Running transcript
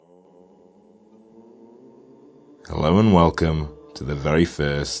Hello and welcome to the very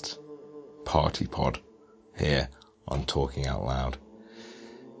first party pod here on Talking Out Loud.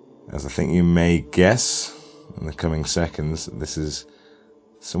 As I think you may guess in the coming seconds, this is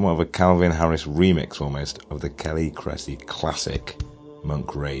somewhat of a Calvin Harris remix almost of the Kelly Cressy classic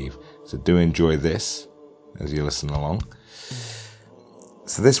Monk Rave. So do enjoy this as you listen along.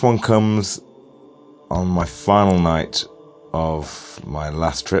 So this one comes on my final night of my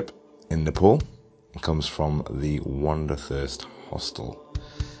last trip in Nepal. It comes from the Wanderthirst Hostel.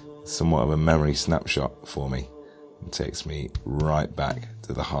 Somewhat of a memory snapshot for me. It takes me right back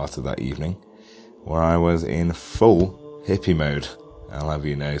to the heart of that evening, where I was in full hippie mode, I'll have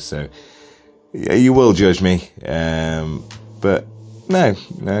you know. So yeah, you will judge me, but no,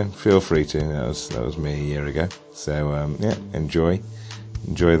 feel free to. That was me a year ago. So yeah, enjoy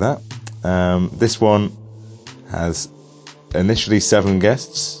that. This one has initially 7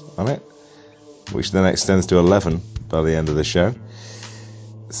 guests on it, which then extends to 11 by the end of the show.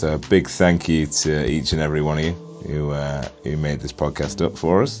 So a big thank you to each and every one of you who made this podcast up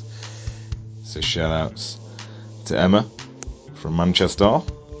for us. So shout outs to Emma from Manchester.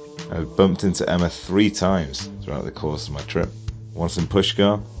 I've bumped into Emma 3 times throughout the course of my trip. Once in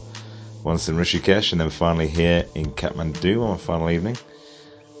Pushkar, once in Rishikesh, and then finally here in Kathmandu on my final evening.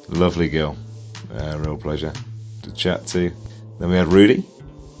 Lovely girl. Real pleasure to chat to. Then we had Rudy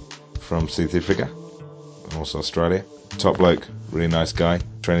from South Africa and also Australia. Top bloke, really nice guy,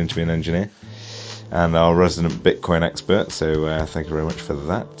 training to be an engineer, and our resident Bitcoin expert, so thank you very much for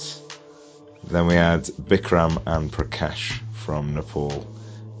that. Then we had Bikram and Prakash from Nepal.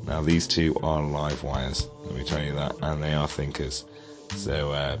 Now these two are live wires, let me tell you that, and they are thinkers.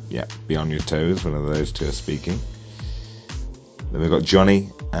 So yeah, be on your toes whenever those two are speaking. Then we've got Johnny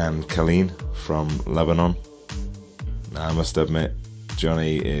and Colleen from Lebanon. Now I must admit,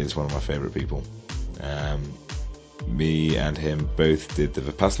 Johnny is one of my favourite people. Me and him both did the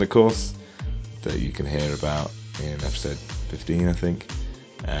Vipassana course that you can hear about in episode 15, I think.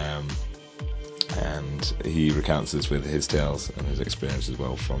 And he recounts us with his tales and his experience as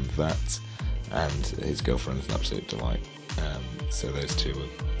well from that. And his girlfriend is an absolute delight. So those two were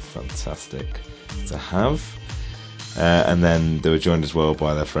fantastic to have. And then they were joined as well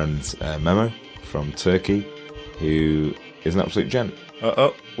by their friend Memo from Turkey, who is an absolute gent.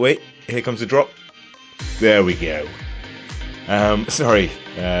 Oh, wait, here comes the drop. There we go. Sorry.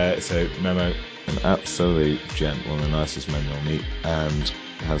 So Memo, an absolute gent, one of the nicest men you'll meet, and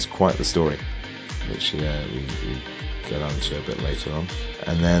has quite the story, which we get onto a bit later on.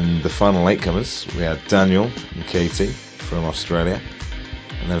 And then the final latecomers, we had Daniel and Katie from Australia,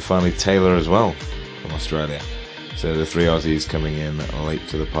 and then finally Taylor as well from Australia. So the 3 Aussies coming in late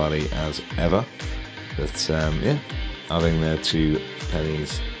to the party as ever, but yeah, adding their 2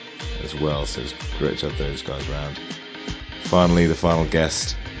 pennies as well, so it's great to have those guys around. Finally, the final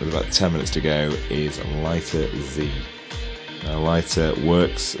guest, with about 10 minutes to go, is Lighter Z. Now, Lighter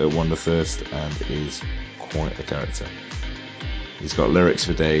works at Wanderthirst and is quite a character. He's got lyrics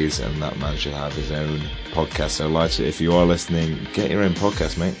for days, and that man should have his own podcast. So Lighter, if you are listening, get your own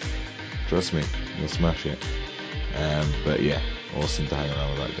podcast, mate. Trust me, you'll smash it. But yeah, awesome to hang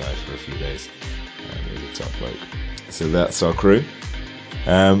around with that guy for a few days. He's a top bloke. So that's our crew.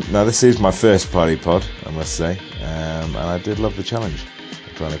 Now this is my first party pod, I must say, and I did love the challenge.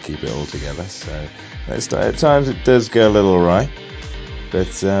 I'm trying to keep it all together, so at times it does go a little awry,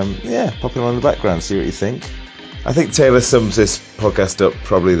 but yeah, pop it on in the background, see what you think. I think Taylor sums this podcast up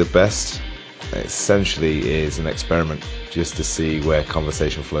probably the best. It essentially is an experiment just to see where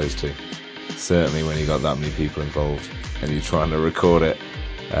conversation flows to. Certainly when you've got that many people involved and you're trying to record it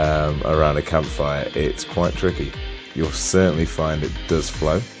around a campfire, it's quite tricky. You'll certainly find it does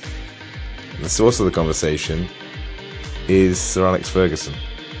flow. And the source of the conversation is Sir Alex Ferguson.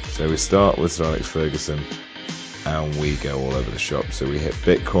 So we start with Sir Alex Ferguson and we go all over the shop. So we hit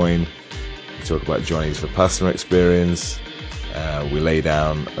Bitcoin, we talk about Johnny's Vipassana experience, we lay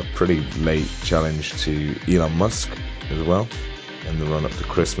down a pretty late challenge to Elon Musk as well in the run up to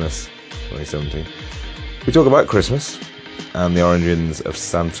Christmas 2017. We talk about Christmas and the origins of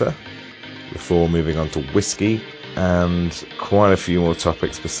Santa before moving on to whiskey and quite a few more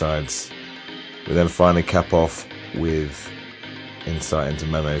topics besides. We then finally cap off with insight into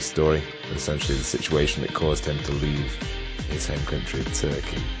Memo's story, essentially the situation that caused him to leave his home country of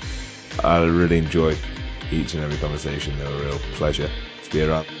Turkey. I really enjoyed each and every conversation. They were a real pleasure to be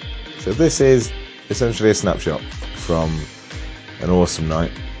around. So this is essentially a snapshot from an awesome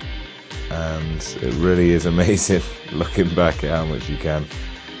night, and it really is amazing looking back at how much you can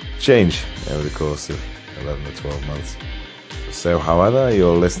change over the course of 11 or 12 months. So however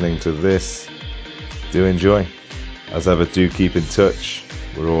you're listening to this, do enjoy. As ever, do keep in touch.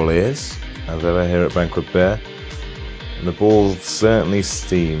 We're all ears, as ever, here at Banquet Bear. And the ball certainly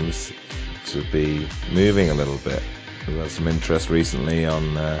seems to be moving a little bit. We've had some interest recently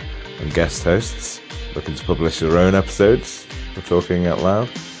on guest hosts looking to publish their own episodes for Talking Out Loud.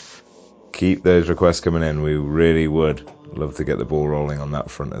 Keep those requests coming in. We really would love to get the ball rolling on that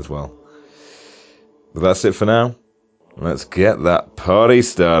front as well. But that's it for now. Let's get that party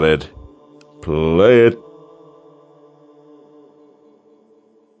started. Play it.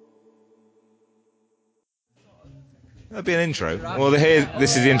 That'd be an intro. Well,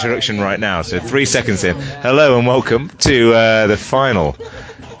 this is the introduction right now, so 3 seconds in. Hello and welcome to the final.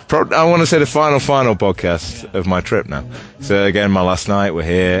 I want to say the final podcast of my trip now. So again, my last night, we're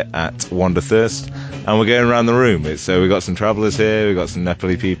here at Wanderthirst, and we're going around the room. So we've got some travellers here, we've got some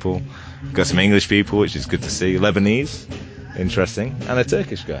Nepali people, we've got some English people, which is good to see, Lebanese, interesting, and a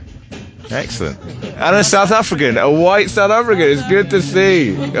Turkish guy. Excellent. And a South African, a white South African. It's good to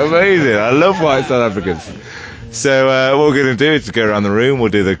see. Amazing. I love white South Africans. So what we're going to do is go around the room. We'll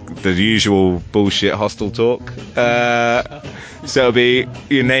do the usual bullshit hostel talk. So it'll be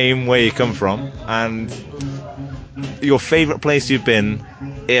your name, where you come from, and your favourite place you've been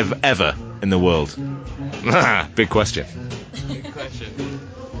ever in the world. Big question. Big question.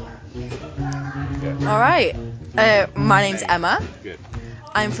 All right. My name's Emma. Good.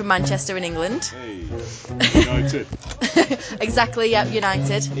 I'm from Manchester in England. Hey, United. Exactly, yep,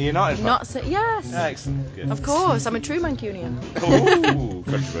 United. Are you United? Yes. Excellent. Good. Of course, I'm a true Mancunian. Ooh,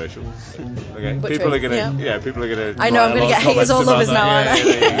 controversial. Okay, But people true, are gonna, people are gonna. I know, I'm going to get haters all lovers now, aren't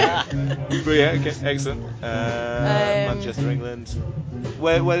I? But yeah, okay, excellent. Manchester, England.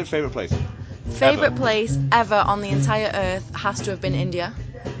 Where's your favourite place? Favourite place ever on the entire earth has to have been India.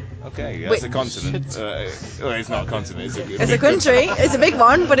 Okay, that's a continent. Well, it's not a continent. It's a country. It's a big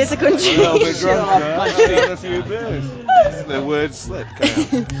one, but it's a country. A few beers. The words slip.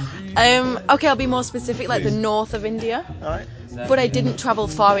 Okay, I'll be more specific, like the north of India. All right. But I didn't travel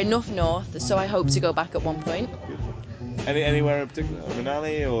far enough north, so I hope to go back at one point. Anywhere in particular?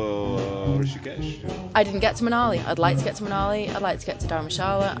 Manali or Rishikesh? I didn't get to Manali. I'd like to get to Manali. I'd like to get to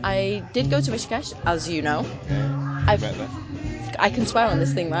Dharamshala. I did go to Rishikesh, as you know. Yeah. I've Met there. I can swear on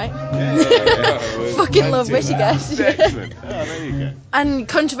this thing, right? Yeah. Fucking love Rishikesh. Excellent. Oh, there you go. And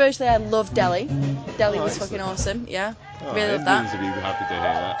controversially, I love Delhi. Delhi was excellent. fucking awesome. Yeah, Oh, really love Indians that. would be happy to hear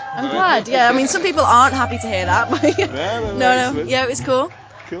that. I'm glad. Yeah, I mean, some people aren't happy to hear that. But no. Excellent. Yeah, it was cool.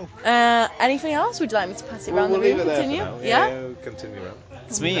 Cool. Anything else? Would you like me to pass it around the We'll room? leave it there Continue? for now. Yeah. We'll continue around.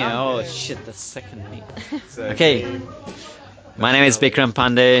 It's me. Oh shit, the second me. So, Okay. My name is Bikram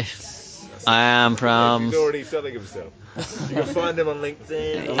Pandey. I am from. He's already selling himself. You can find him on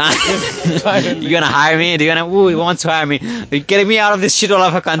LinkedIn. You gonna hire me? Ooh, he wants to hire me. You're getting me out of this shithole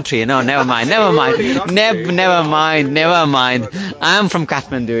of a country. No, never mind. Never mind. I'm from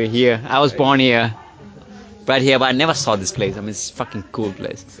Kathmandu here. I was born here. Right here, but I never saw this place. I mean, it's a fucking cool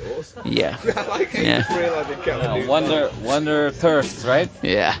place. It's awesome. Yeah. I like it. Yeah. Just realising Kathmandu. Wanderthirst, right?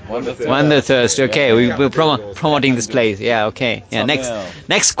 Yeah. Wanderthirst. Wanderthirst. Okay, we're promoting this place. Yeah, okay. Yeah,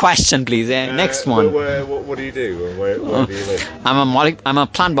 next question, please. Next one. What do you do? And where do you live? I'm a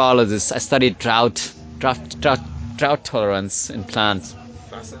plant biologist. I study drought tolerance in plants.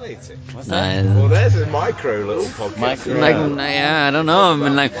 Fascinating. Nice. Well, there's a micro little podcast. Yeah, I don't know. I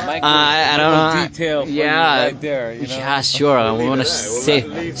mean, like, I don't know. Detail. Yeah. Right there. You know? Yeah, sure. We want to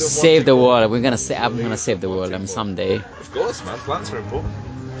save the world. I'm gonna save the world. I mean, someday. Of course, man. Plants are important.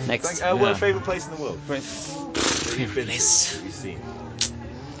 Next. What's your favourite place in the world? That you've been to, that you've seen.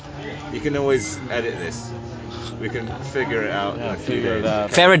 You can always edit this. We can figure it out in a few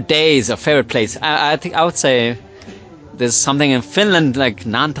days. Favorite days or favorite place? I think I would say there's something in Finland, like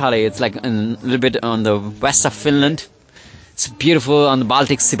Naantali. It's like a little bit on the west of Finland. It's beautiful on the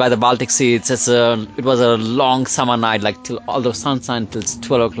Baltic Sea. By the Baltic Sea, it was a long summer night, like till all the sunshine till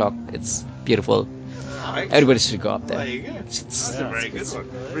 12 o'clock. It's beautiful. Everybody should go up there. There you go. That's a very good one.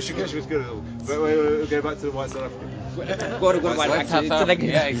 Rishikesh was good. We'll go back to the White South African. Go to White South Africa.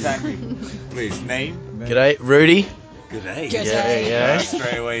 Yeah, exactly. Please, name? G'day, Rudy. Good day. Yeah.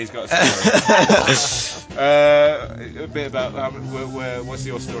 Straight away, he's got a story. A bit about what's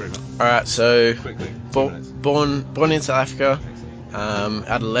your story, man? Alright, so Quickly. born in South Africa.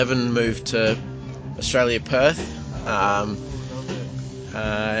 At 11, moved to Australia, Perth.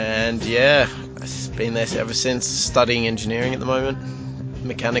 And yeah, I've been there ever since. Studying engineering at the moment,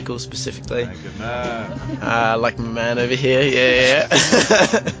 mechanical specifically. Good man. Like my man over here. Yeah.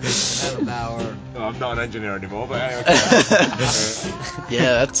 Oh, I'm not an engineer anymore, but anyway.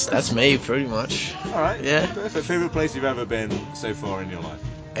 Yeah, that's me pretty much. All right. Yeah. Perfect. Favorite place you've ever been so far in your life?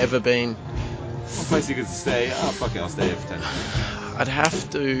 Ever been? One place you could stay. Oh, fuck it, I'll stay here for 10 years.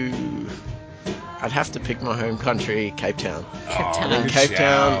 I'd have to pick my home country, Cape Town. Cape Town. And Cape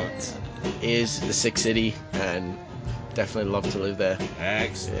Town is the sick city, and definitely love to live there.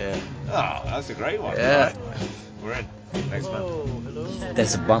 Excellent. Yeah. Oh, that's a great one. Yeah. Right. We're in. Next man.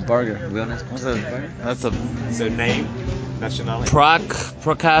 That's a burger. To be honest, what's that burger? That's a So name, nationality.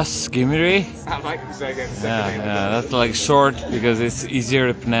 Prakash Gimiri. I like to say again. Yeah, that's like short because it's easier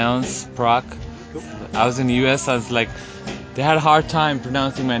to pronounce. Prak. I was in the US. I was like, they had a hard time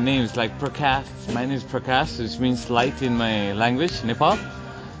pronouncing my name. It's like Prakash. My name is Prakash, which means light in my language, Nepal.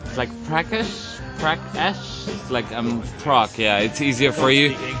 It's like Prakash. It's like I'm Prak. Yeah, it's easier for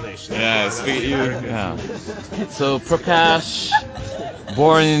you. Speak English. Yeah, yeah. So Prakash,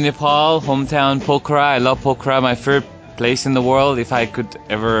 born in Nepal, hometown Pokhara. I love Pokhara, my favorite place in the world. If I could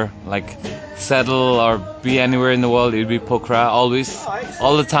ever like settle or be anywhere in the world, it'd be Pokhara. Always,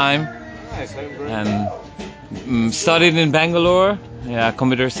 all the time. Nice, homegrown. And studied in Bangalore, yeah,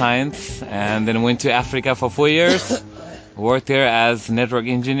 computer science, and then went to Africa for 4 years. Worked there as network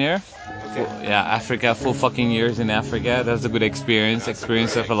engineer. Yeah, Africa, 4 fucking years in Africa. That's a good experience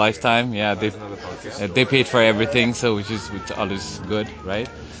of a lifetime. Yeah, they paid for everything, so which is always good, right?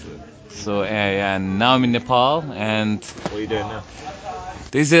 So yeah, and now I'm in Nepal, and What are you doing now?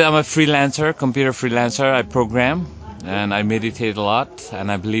 I'm a freelancer, computer freelancer. I program, and I meditate a lot, and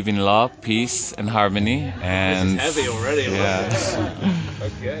I believe in love, peace, and harmony. And This is heavy already. yeah.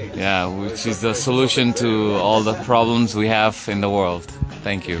 Okay. Yeah, which is the solution to all the problems we have in the world.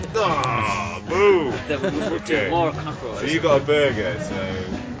 Thank you. Oh, boo! Okay. More control. So you got a burger, so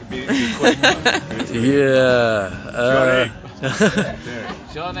be quick. Yeah.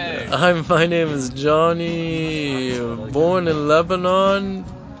 Johnny. My name is Johnny, born in Lebanon.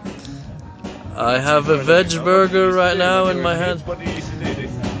 I have a veg burger right now in my hand. What did you used to do?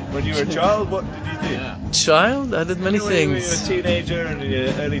 When you were a child, what did you do? Child? I did many When you were a things. teenager in your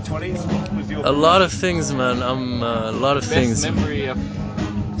early 20s, what was your... A lot of things, man. A lot of Best things. memory of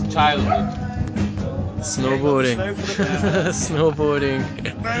childhood. Snowboarding. Snowboarding.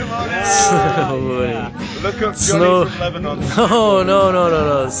 Snowboarding. Look up Johnny Snow- from Lebanon. No.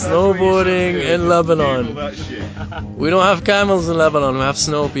 Snowboarding in Google Lebanon. that shit. We don't have camels in Lebanon. We have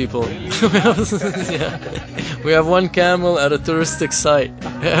snow people. Yeah. We have one camel at a touristic site.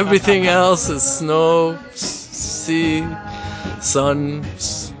 Everything else is snow, sea, sun,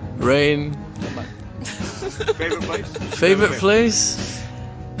 rain. Favorite place? Favorite place?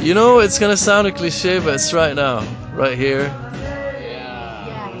 You know, it's gonna sound a cliche, but it's right now, right here.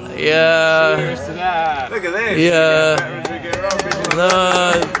 Yeah. Cheers to that. Look at this. Yeah.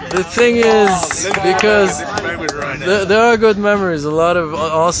 The thing is, because there are good memories, a lot of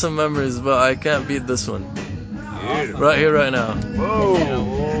awesome memories, but I can't beat this one. Right here, right now. Whoa.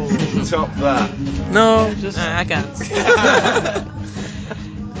 Top that. No, just I can't.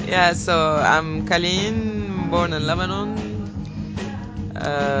 Yeah, so I'm Khalin, born in Lebanon.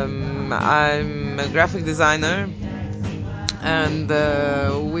 I'm a graphic designer, and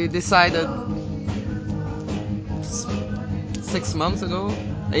we decided 8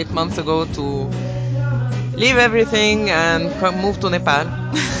 months ago to leave everything and move to Nepal.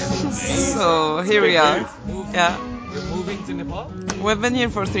 So here we are. Yeah, We're moving to Nepal? we've been here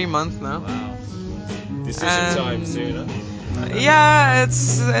for 3 months now. Decision time soon, huh? Yeah,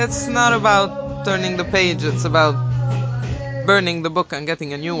 it's not about turning the page, it's about burning the book and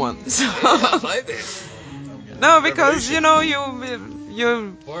getting a new one. So, no, because you know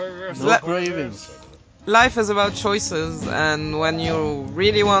no cravings. life is about choices, and when you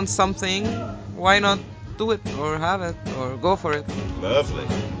really want something, why not do it or have it or go for it? Lovely.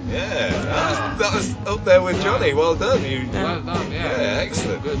 Yeah. That was up there with Johnny. Well done. Well done, Yeah,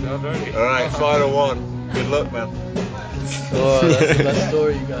 excellent. Good, well done. All right, final one. Good luck, man. Oh, that's the best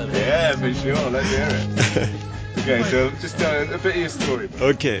story you got. Yeah, for sure. Let's hear it. Okay, so just tell a bit of your story. Bro.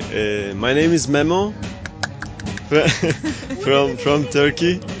 Okay, my name is Memo from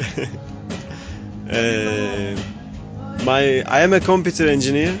Turkey. I am a computer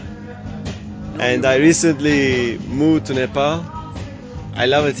engineer, and I recently moved to Nepal. I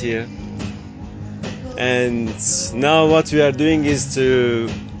love it here, and now what we are doing is to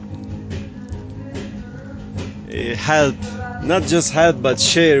help, not just help, but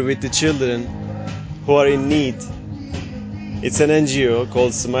share with the children who are in need. It's an NGO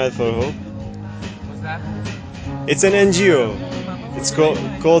called Smile for Hope. What's that? It's an NGO. It's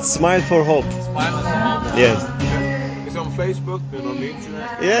called Smile for Hope. Yes. It's on Facebook and on the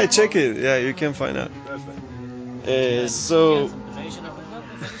internet. Yeah, check it. Yeah, you can find out. So,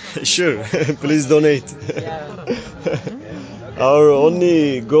 sure. Please donate. Our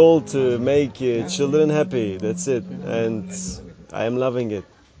only goal to make children happy. That's it, and I am loving it.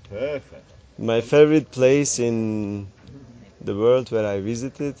 Perfect. My favorite place in the world where I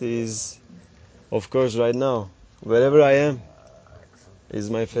visited is, of course, right now. Wherever I am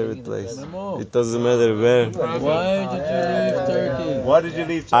is my favorite place. It doesn't matter where. Why did you leave Turkey? Why did you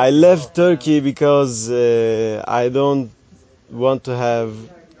leave? I left Turkey because I don't want to have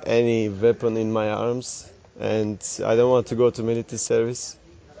any weapon in my arms, and I don't want to go to military service.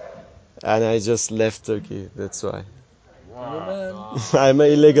 And I just left Turkey. That's why. I'm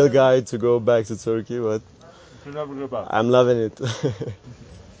an illegal guy to go back to Turkey, but I'm loving it.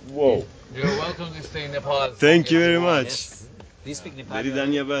 Whoa. You're welcome to stay in Nepal. Thank you very much. Please speak Nepali. Very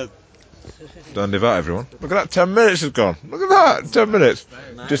dhanyabad. Done about everyone. Look at that, 10 minutes has gone. Look at that, 10 minutes.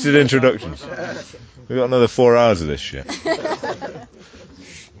 Just did introductions. We've got another 4 hours of this shit.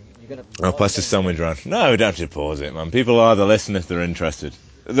 I'll pass the sandwich round. No, we don't have to pause it, man. People are the listening if they're interested.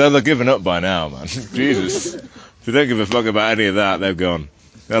 They're giving up by now, man. Jesus. If they don't give a fuck about any of that, they've gone.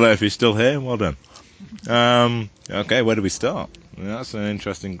 Hello, if you're still here, well done. Okay, where do we start? That's an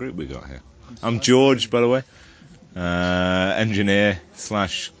interesting group we got here. I'm George, by the way. Engineer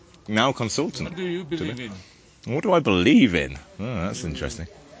 / now consultant. What do you believe in? What do I believe in? Oh, that's interesting.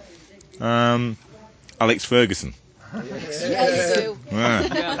 Alex Ferguson. Yes, you do.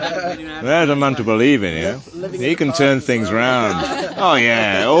 Yeah. There's a man to believe in, you know. He can turn things round. Oh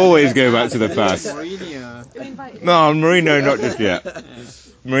yeah, always go back to the past. No, Mourinho not just yet.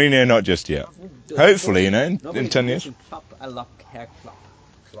 Mourinho not just yet. Hopefully, you know, in 10 years. I love Herr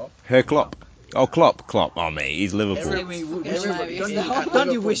Klopp. Herr Klopp. Oh, Klopp. Oh, mate, he's Liverpool.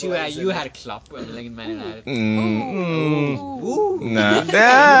 Don't you wish you had Klopp in Man United? Nah.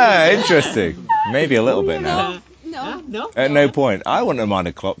 Yeah, interesting. Maybe a little bit now. No. At no point. I wouldn't have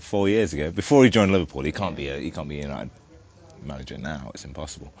minded Klopp 4 years ago. Before he joined Liverpool, he can't be a United manager now. It's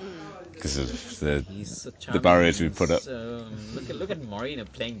impossible because of the barriers we put up. Look at Mourinho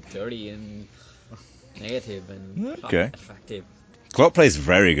playing dirty and negative and Okay. attractive. Klopp plays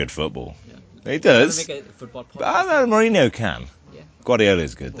very good football. He does. Make a football But I know Mourinho can. Yeah.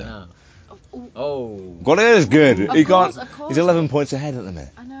 Guardiola's good though. No. Oh. Guardiola's good. He course, can't. of course. He's 11 points ahead at the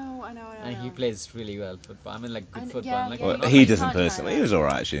minute. I know. And he plays really well football. I mean, like good And- football. yeah, like, yeah, Well, yeah. he You doesn't can't personally. try He was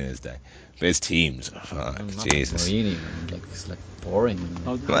alright actually in his day. But his teams, Jesus. Mourinho, like it's like boring.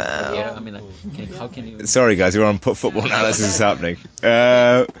 Well, Yeah, I mean, like, how can you? sorry guys, you're on Put Football now. This is happening.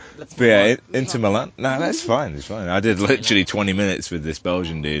 But yeah, Inter Milan. No, that's fine. It's fine. I did literally 20 minutes with this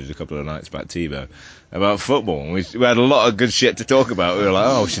Belgian dude a couple of nights back, Thibaut, about football. And we had a lot of good shit to talk about. We were like,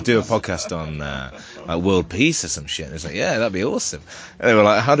 oh, we should do a podcast on like world peace or some shit. And it's like, yeah, that'd be awesome. And they were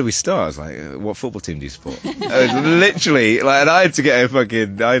like, how do we start? I was like, what football team do you support? Literally, like, and I had to get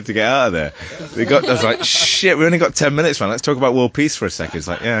out of there. I was like, shit, we only got 10 minutes, man. Let's talk about world peace for a second. It's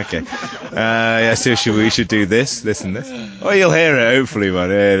like, yeah, okay. Yeah, so we should do this and this. Oh, you'll hear it, hopefully, man.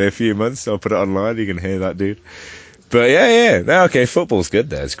 Yeah, in a few months, I'll put it online. You can hear that, dude. But yeah. No, okay, football's good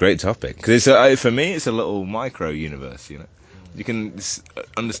there. It's a great topic. Because for me, it's a little micro universe, you know. You can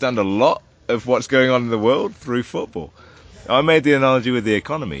understand a lot of what's going on in the world through football. I made the analogy with the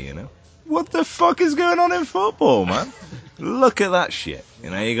economy, you know. What the fuck is going on in football, man? Look at that shit. You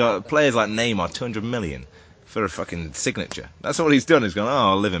know, you got players like Neymar, 200 million for a fucking signature. That's what he's done. He's gone,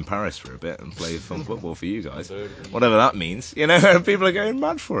 I'll live in Paris for a bit and play fun football for you guys. Whatever that means. You know, and people are going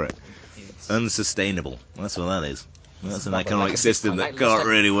mad for it. Unsustainable. That's what that is. That's an economic system that can't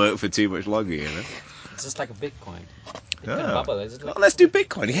really work for too much longer, you know. It's just like a Bitcoin. Oh. Bubble, is it like? Let's do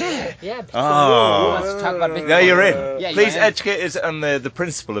Bitcoin, yeah. Yeah. Bitcoin. Oh. Who wants to talk about Bitcoin? Yeah, you're in. Yeah, Please you're in. educate us on the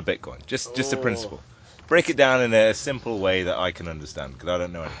principle of Bitcoin. Just the principle. Break it down in a simple way that I can understand, because I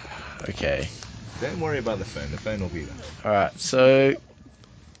don't know anything. Okay. Don't worry about the phone. The phone will be there. Alright, so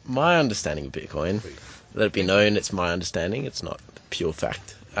my understanding of Bitcoin, let it be known it's my understanding, it's not pure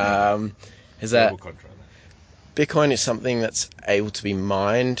fact, is that Bitcoin is something that's able to be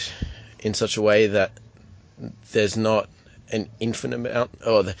mined in such a way that there's not an infinite amount,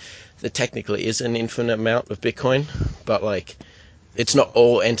 or there technically is an infinite amount of Bitcoin, but like it's not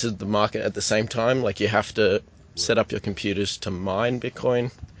all entered the market at the same time. Like you have to set up your computers to mine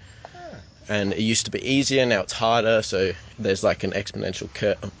Bitcoin. And it used to be easier, now it's harder, so there's like an exponential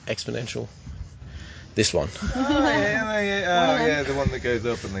curve. Exponential? This one. Yeah, the one that goes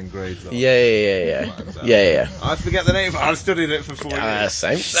up and then grades up. Yeah. I forget the name, but I've studied it for 4 years.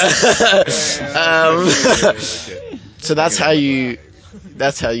 Same. So that's how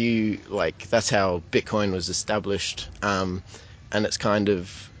Bitcoin was established, and it's kind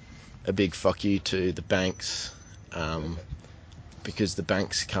of a big fuck you to the banks, because the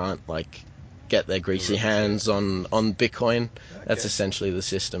banks can't like get their greasy hands on Bitcoin. That's essentially the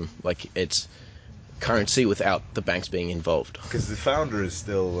system. Like, it's currency without the banks being involved. Because the founder is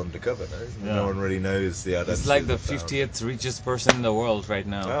still undercover, no? Isn't he? No one really knows the identity. It's like the of founder. 50th richest person in the world right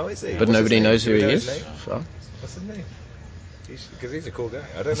now. Oh, is he? But What's nobody his name? knows who Do you he know is. his name? So, What's his name? Because he's a cool guy.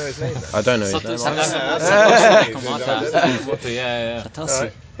 I don't know his name, though. I don't know his Satoshi name. Nakamoto. Satoshi, yeah.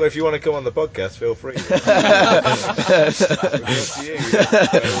 Satoshi. Well, if you want to come on the podcast, feel free.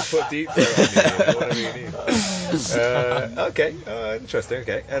 We'll put deep throat on you, whatever you need. Okay, interesting.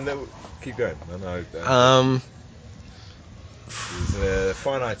 Okay, and then keep going. There's a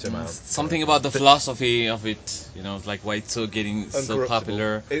finite amount. Something about the philosophy of it, like why it's so getting so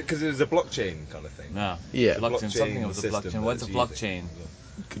popular. Because it was a blockchain kind of thing. Yeah. Blockchain, something of the system blockchain. What's a that's blockchain?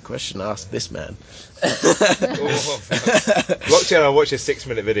 Good question. Ask this man. Blockchain, I watched a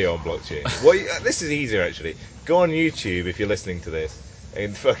 6-minute video on blockchain. This is easier, actually. Go on YouTube if you're listening to this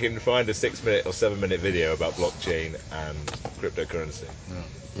and fucking find a 6-minute or 7-minute video about blockchain and cryptocurrency.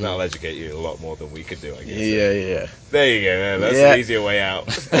 That'll educate you a lot more than we could do, I guess. Yeah. There you go. That's the easier way out.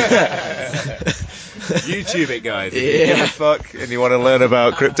 YouTube it, guys. If you give a fuck and you want to learn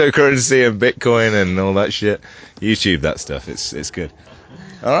about cryptocurrency and Bitcoin and all that shit, YouTube that stuff. It's good.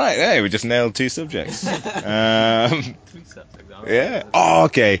 All right. Hey, we just nailed 2 subjects. Yeah. Oh,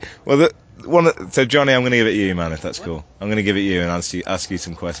 okay. Well, so Johnny, I'm going to give it you, man. If that's cool, I'm going to give it you and ask you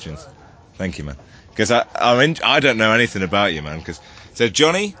some questions. Thank you, man. Because I don't know anything about you, man. So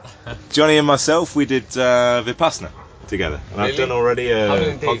Johnny and myself, we did Vipassana together. And I've done already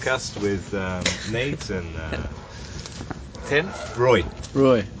a podcast with Nate and 10? Roy.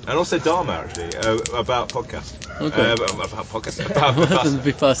 And also Dharma, actually, about podcast. Okay. About podcast. About Vipassana.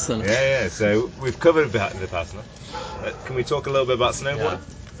 Vipassana. Yeah. So we've covered Vipassana. Can we talk a little bit about snowboarding?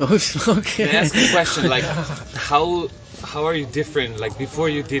 Okay. They ask a question like, how are you different? Like before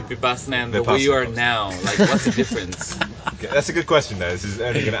you did Vipassana and the way you are now. Like, what's the difference? Okay, that's a good question, though. This is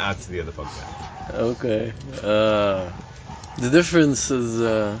only going to add to the other podcast. Okay. The difference is.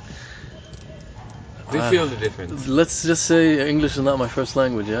 Do you feel the difference? Let's just say English is not my first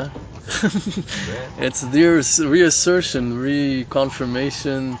language, yeah? It's the reassertion,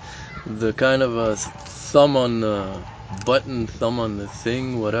 reconfirmation, the kind of a thumb on the button, thumb on the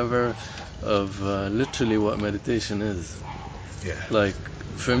thing, whatever, of literally what meditation is. Yeah. Like,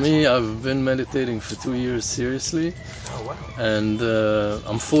 for me, I've been meditating for 2 years seriously. Oh, wow. And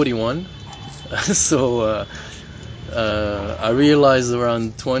I'm 41. So I realized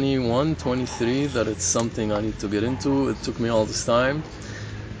around 21, 23 that it's something I need to get into. It took me all this time.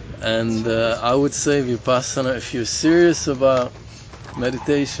 And I would say Vipassana, if you're serious about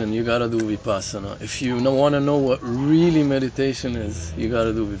meditation, you gotta do Vipassana. If you want to know what really meditation is, you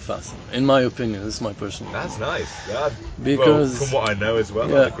gotta do Vipassana. In my opinion, this is my personal opinion. That's nice. Yeah. Because from what I know as well,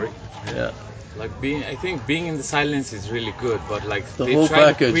 yeah, I agree. Yeah. Like I think being in the silence is really good, but like The they whole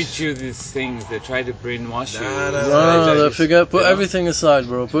try package. to preach you these things, they try to brainwash you. No, forget. Put everything aside,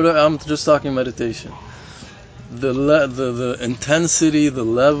 bro. I'm just talking meditation. The intensity, the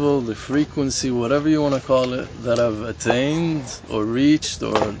level, the frequency, whatever you want to call it, that I've attained or reached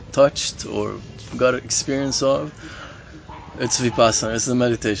or touched or got experience of, it's Vipassana. It's the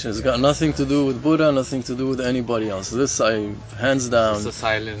meditation. It's got nothing to do with Buddha, nothing to do with anybody else. This, hands down. It's the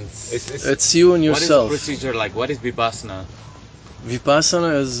silence. It's you and yourself. What is the procedure like? What is Vipassana?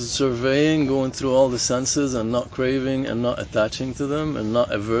 Vipassana is surveying, going through all the senses and not craving and not attaching to them and not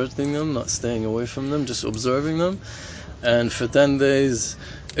averting them, not staying away from them, just observing them. And for 10 days,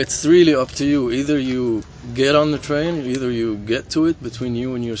 it's really up to you. Either you get on the train, either you get to it between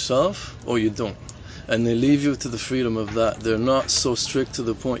you and yourself, or you don't. And they leave you to the freedom of that. They're not so strict to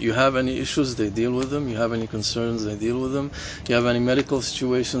the point. You have any issues, they deal with them. You have any concerns, they deal with them. You have any medical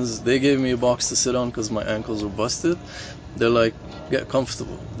situations, they gave me a box to sit on because my ankles were busted. They're like, get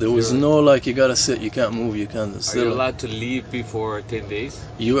comfortable. There was no like, you gotta sit, you can't move, you can't sit. Are you allowed to leave before 10 days?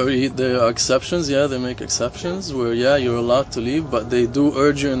 There are exceptions, yeah, they make exceptions where, yeah, you're allowed to leave, but they do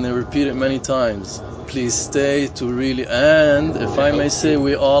urge you and they repeat it many times. Please stay to really, and if I may say,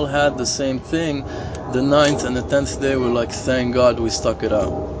 we all had the same thing. The 9th and the 10th day were like, thank God we stuck it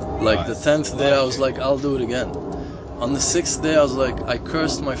out. Like the 10th day, I was like, I'll do it again. On the 6th day, I was like, I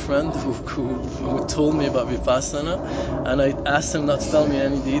cursed my friend who told me about Vipassana, and I asked him not to tell me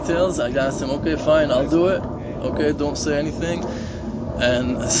any details. I asked him, okay, fine, I'll do it. Okay, don't say anything.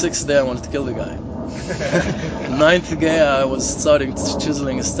 And the 6th day, I wanted to kill the guy. 9th day, I was starting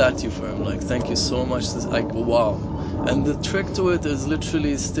chiseling a statue for him. Like, thank you so much. Like, wow. And the trick to it is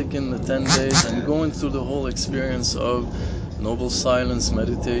literally sticking the 10 days and going through the whole experience of noble silence,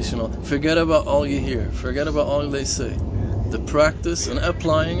 meditation. Forget about all you hear. Forget about all they say. The practice and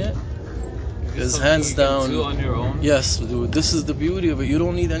applying it is Something hands you can down. do on your own. Yes, dude. This is the beauty of it. You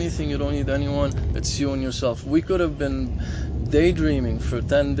don't need anything. You don't need anyone. It's you and yourself. We could have been daydreaming for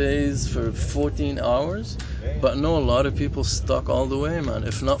 10 days, for 14 hours, but no, a lot of people stuck all the way, man.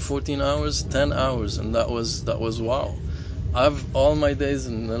 If not 14 hours, 10 hours, and that was wow. I've all my days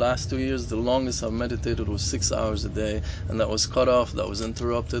in the last 2 years, the longest I've meditated was 6 hours a day, and that was cut off, that was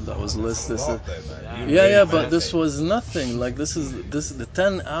interrupted, that was this. Yeah, but this was nothing. Like this the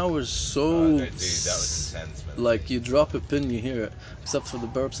 10 hours so That was intense, man. like you drop a pin, you hear it, except for the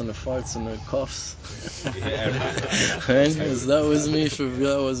burps and the farts and the coughs. Anyways, that was me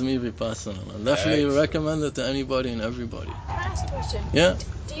Vipassana. And definitely recommend it to anybody and everybody. Can I ask a question? Yeah.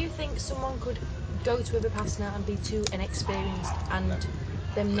 Do you think someone could go to a Vipassana and be too inexperienced and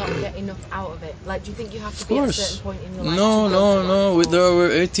them not get enough out of it? Like, do you think you have to be at a certain point in your life? No. There were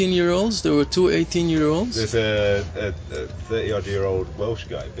 18-year-olds. There were two 18-year-olds. There's a 30-odd-year-old Welsh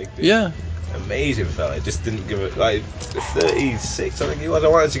guy, big dude. Yeah. Amazing fella. Just didn't give it, like, 36, I think he was. I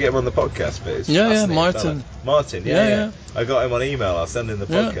wanted to get him on the podcast, but it's fascinating Martin. fella. Martin, yeah. I got him on email. I'll send him the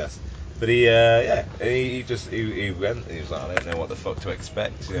podcast. But he went. He was like, I don't know what the fuck to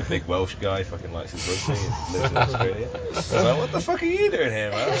expect. You know, big Welsh guy, fucking likes his rugby, and lives in Australia. I was like, what the fuck are you doing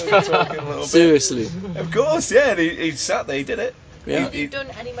here, man? We're talking a little Seriously. bit. Of course, yeah. And he sat there. He did it. Yeah. Have you done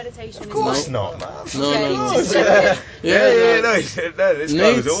any meditation? Of course not, man. No. No, this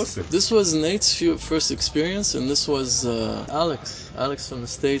guy was awesome. This was Nate's first experience, and this was Alex. Alex from the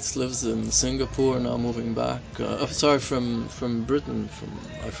States, lives in Singapore, now moving back. From Britain.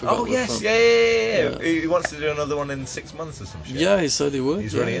 I forgot. Oh, where yes, from. yeah. He wants to do another one in 6 months or some shit. Yeah, he said he would.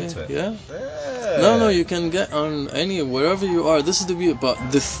 He's really into it. Yeah. No, you can get on wherever you are. This is the beauty, but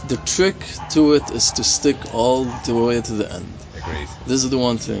the trick to it is to stick all the way to the end. Agreed. This is the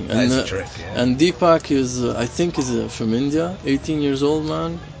one thing. That's a trick, yeah. And Deepak is, I think, is from India, 18 years old,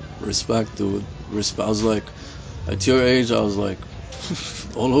 man. Respect, dude. Respect. I was like, at your age, I was like,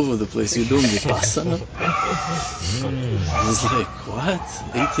 all over the place. You're doing Vipassana? I was like, what?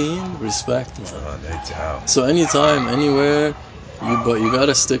 18? Respect, man. Oh, no doubt. So anytime, anywhere, but you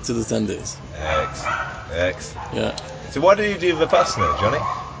gotta stick to the 10 days. X. Yeah. So why did you do Vipassana, Johnny?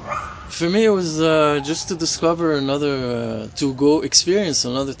 For me, it was just to discover to go experience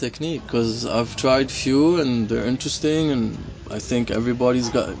another technique, because I've tried few and they're interesting, and I think everybody's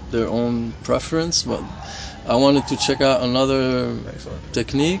got their own preference, but I wanted to check out another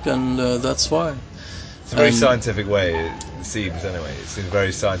technique, and that's why. It's a very scientific way, it seems, anyway. It seems a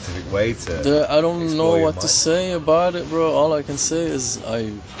very scientific way to I don't know what to mind. say about it, bro. All I can say is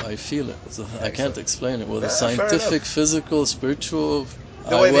I feel it. So I can't explain it. Whether scientific, physical, spiritual,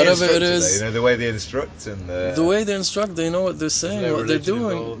 whatever it is. The way they instruct and the way they instruct, they know what they're saying, what they're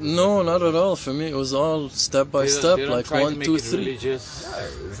doing. Involved. No, not at all. For me, it was all step by step, like 1, 2, 3.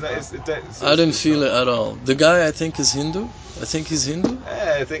 I didn't feel it at all. The guy, I think, is Hindu. I think he's Hindu.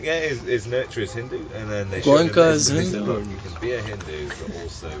 Yeah, I think his nurture is Hindu, and then they Goenka is said, Hindu. look, you can be a Hindu, but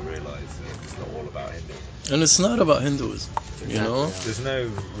also realise that it's not all about Hinduism. And it's not about Hinduism, you know. There's no.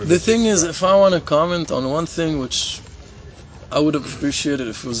 The thing is, if I want to comment on one thing which I would have appreciated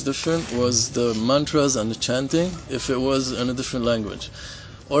if it was different, was the mantras and the chanting, if it was in a different language.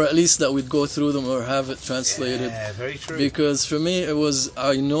 Or at least that we'd go through them or have it translated. Yeah, very true. Because for me, it was,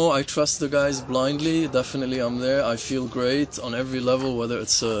 I trust the guys blindly. Definitely I'm there. I feel great on every level, whether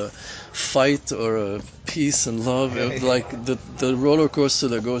it's a fight or a peace and love. Like the roller coaster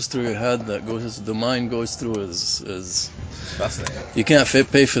that goes through your head, the mind goes through is fascinating. You can't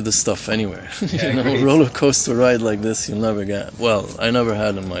pay for this stuff anywhere. A roller coaster ride like this, you'll never get. Well, I never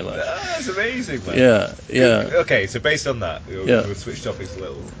had in my life. That's amazing, man. Yeah. Okay, so based on that, we'll switch topics a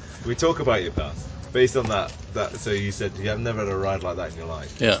little. We talk about your past. Based on that, so you said you have never had a ride like that in your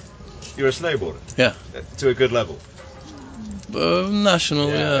life. Yeah. You're a snowboarder. Yeah. To a good level. National,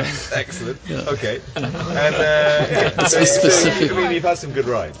 yeah. Excellent. Yeah. Okay. And Let's be specific. I mean, you've had some good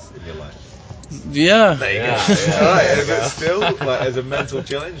rides in your life. Yeah. There you go. All right, but still, like, as a mental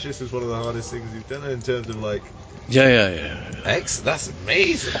challenge, this is one of the hardest things you've done in terms of like. Yeah. That's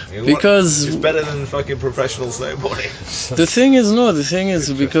amazing. Because it's better than fucking professional snowboarding. The thing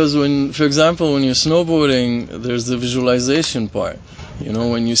is because for example, when you're snowboarding, there's the visualization part. You know,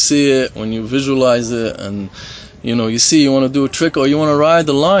 when you see it, when you visualize it, and you want to do a trick or you want to ride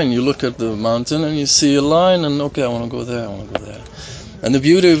the line, you look at the mountain and you see a line, and okay, I want to go there. And the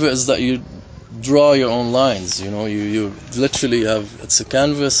beauty of it is that you draw your own lines. You literally it's a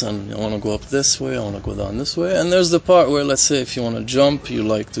canvas, and I want to go up this way, I want to go down this way. And there's the part where, let's say, if you want to jump, you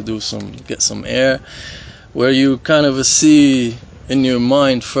like to get some air, where you kind of see in your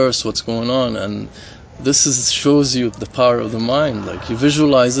mind first what's going on, and shows you the power of the mind. Like, you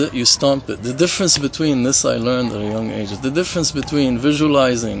visualize it, you stomp it. The difference between this, I learned at a young age, the difference between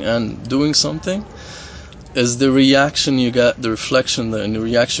visualizing and doing something is the reaction you get, the reflection and the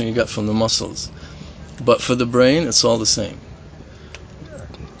reaction you get from the muscles. But for the brain, it's all the same.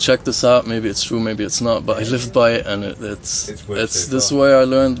 Check this out, maybe it's true, maybe it's not, but I lived by it, and it's this way I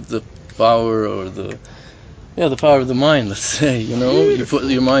learned the power, or the power of the mind, let's say, you know. You put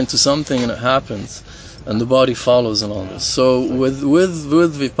your mind to something and it happens, and the body follows and all this. So with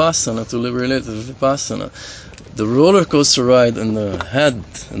Vipassana, to relate to Vipassana, the roller coaster ride in the head,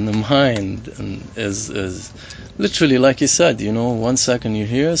 in the mind, and is literally, like you said, you know, 1 second you're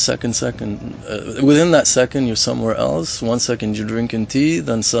here, second, within that second you're somewhere else, 1 second you're drinking tea,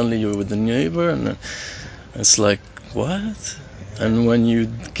 then suddenly you're with the neighbor, and it's like, what? And when you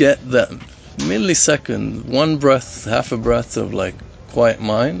get that millisecond, one breath, half a breath of like quiet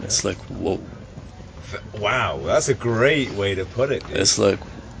mind, it's like, whoa. Wow, that's a great way to put it, dude. It's like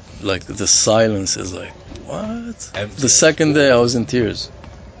the silence is like, what? Empty. The second day I was in tears.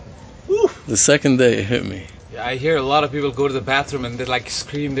 Woo. The second day it hit me. Yeah, I hear a lot of people go to the bathroom and they like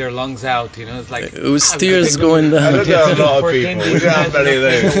scream their lungs out, you know. It's like it was tears going down. I don't know a lot of people. We didn't have many of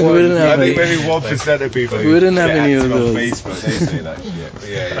those. I think maybe 1% of people. We didn't have any of those. On Facebook, they say that shit.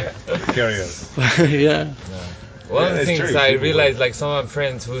 Yeah. Carry on. Yeah. One of the things I realized, like some of my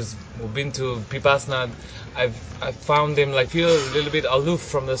friends who've been to Vipassana, I've found them like feel a little bit aloof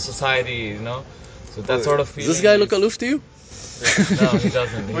from the society, you know. So that sort of feeling. Does this guy look aloof to you? No, he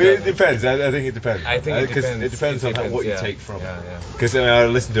doesn't. Well, it depends. I think it depends. I think it depends. It depends on what you take from it. Yeah. Because I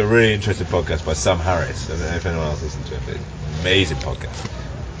listened to a really interesting podcast by Sam Harris. I don't know if anyone else listened to it, but amazing podcast.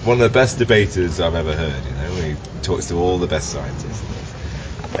 One of the best debaters I've ever heard. You know, he talks to all the best scientists.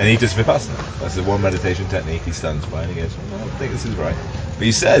 And he does Vipassana. That's the one meditation technique he stands by, and he goes, well, I think this is right. But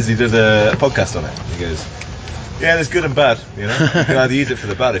he says he did a podcast on it. He goes, yeah, there's good and bad, you know. You can either use it for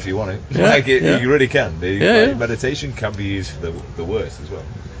the bad if you want it. You really can. Meditation can be used for the worst as well.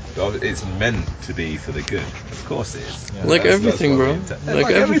 But it's meant to be for the good. Of course it is. Yeah, like everything, bro. Like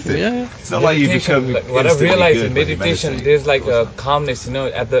everything. Yeah. It's not like you become what I've realized in meditation, there's like a calmness, you know.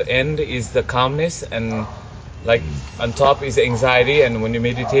 At the end is the calmness, and like on top is anxiety, and when you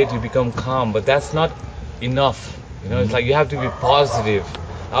meditate you become calm, but that's not enough, you know. It's like you have to be positive.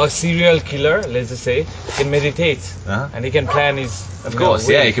 Our serial killer, let's just say, can meditate, and he can plan his of course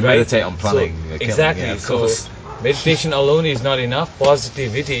ways, he can meditate on planning exactly. Yeah, so meditation alone is not enough.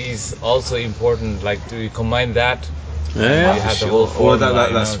 Positivity is also important, like to combine that. Yeah, you have the whole formula,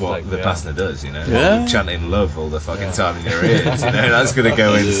 well, that's what like, Vipassana does, you know. Yeah. Chanting love all the fucking time in your ears, you know. That's going to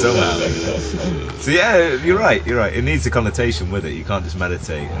go in somehow. So yeah, you're right. It needs a connotation with it. You can't just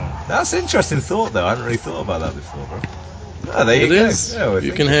meditate. That's an interesting thought, though. I hadn't really thought about that before, bro. Oh, there you go. Yeah,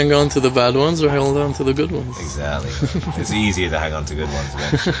 you can hang on to the bad ones or hold on to the good ones. Exactly. It's easier to hang on to good ones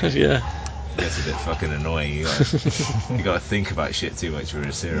eventually. Yeah. It gets a bit fucking annoying. You got to think about shit too much when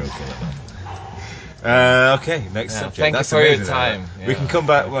you're a serial killer. Okay, next subject. Thank That's you for amazing, your time. We can come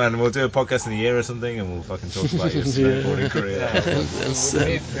back and we'll do a podcast in a year or something, and we'll fucking talk about your snowboarding career.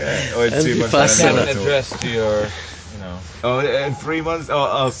 Or in 2 months. Have an address to your, you know. Oh, in 3 months?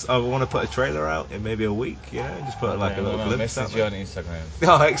 Oh, I want to put a trailer out in maybe a week, you know, just put like a little glimpse. Message you on Instagram.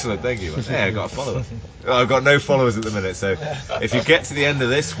 Oh, excellent, thank you. Yeah, I've got a follower. I've got no followers at the minute, so if you get to the end of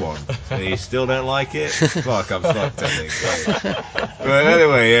this one and you still don't like it, fuck, I'm fucked, I think. But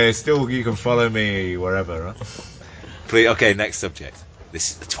anyway, yeah, still you can follow me wherever, right? Please, okay, next subject. This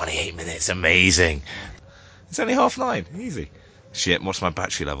is the 28 minutes, amazing. It's only 9:30, easy. Shit, what's my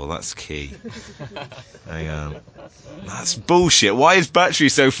battery level? That's key. Hang on. That's bullshit. Why is battery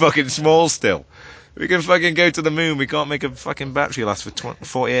so fucking small still? We can fucking go to the moon. We can't make a fucking battery last for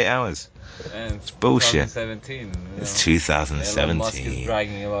 48 hours. And it's bullshit. 2017. It's 2017. Elon Musk is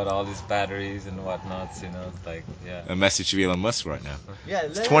bragging about all these batteries and whatnots, you know. It's like, yeah. A message to Elon Musk right now.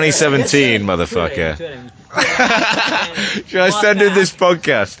 It's 2017, motherfucker. Should I send him this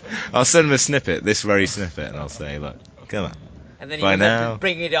podcast? I'll send him a snippet, this very snippet, and I'll say, look, come on. And then by now, have to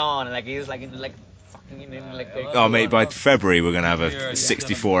bring it on, like he's like fucking oh mate, by February we're gonna have a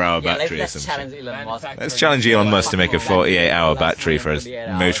 64-hour battery or something. Let's challenge Elon Musk to make a 48-hour battery for his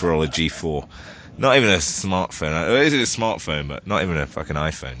Motorola G4. Not even a smartphone. It is a smartphone, but not even a fucking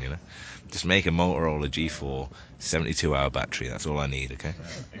iPhone. You know, just make a Motorola G4 72-hour battery. That's all I need. Okay.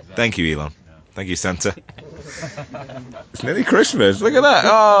 Thank you, Elon. Thank you, Santa. It's nearly Christmas. Look at that.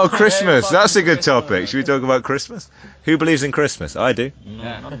 Oh, Christmas. That's a good topic. Should we talk about Christmas? Who believes in Christmas? I do.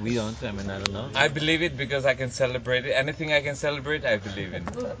 No, we don't. I mean, I don't know. I believe it because I can celebrate it. Anything I can celebrate, I believe in.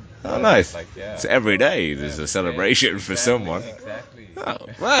 Oh, nice. Like, yeah. So every day there's a celebration for someone. Exactly. Oh,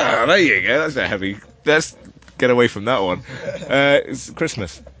 well, there you go. That's a heavy. Let's get away from that one. It's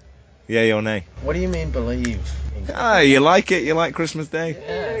Christmas. Yay or nay? What do you mean believe? You like it? You like Christmas Day?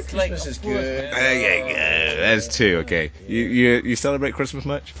 Yeah, Christmas is good. There you go. There's two. Okay. You celebrate Christmas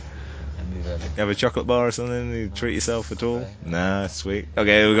much? You have a chocolate bar or something? You treat yourself at all? Nah, sweet.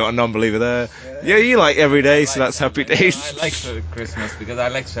 Okay, we've got a non-believer there. Yeah, you like every day, so that's happy days. I like Christmas because I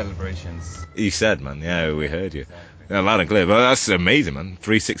like celebrations. You said, man. Yeah, we heard you. Yeah, loud and clear. But that's amazing, man.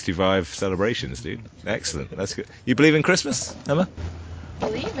 365 celebrations, dude. Excellent. That's good. You believe in Christmas, Emma?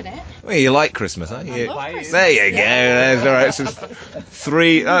 Believe in it. Well, you like Christmas, huh? I love Christmas. There you go. That's all right. So it's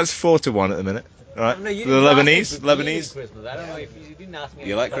that's 4-1 at the minute. All right. No, you The didn't Lebanese. ask me if you believe in Lebanese. Christmas. I don't know if you didn't ask me.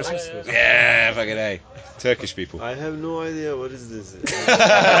 You if like I Christmas? Yeah, fucking A. Turkish people. I have no idea what is this.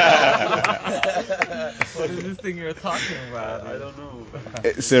 What is this thing you're talking about? I don't know.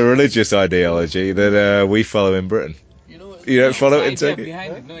 It's a religious ideology that we follow in Britain. You don't follow it in Turkey?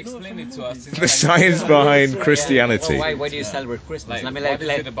 Behind it. No, explain it to us. The science behind Christianity. Well, why do you celebrate Christmas? Like, I mean, what is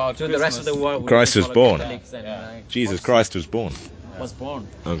it about to the rest of the world. we Christ was follow born. Catholics and, like, Jesus Christ was born was born.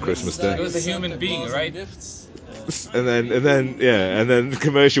 on Christmas He Day. was a human being, right? And then the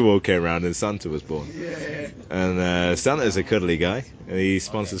commercial world came around and Santa was born. And Santa's a cuddly guy. And he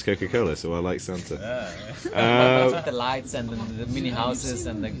sponsors Coca-Cola, so I like Santa. With the lights and the mini houses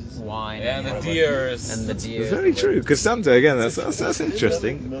and the wine And the deers. and the deer. Very true, because Santa, again, that's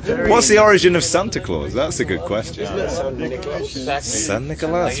interesting. What's the origin of Santa Claus? That's a good question. San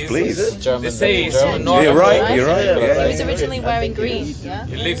Nicolas, please. German. They say he's from the North You're Pole. right, you're right. He Yeah. was originally wearing green. Yeah.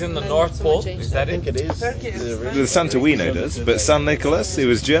 He lives in the North Pole. Is that I think it? it is. The Santa we know does, but San Nicolas, he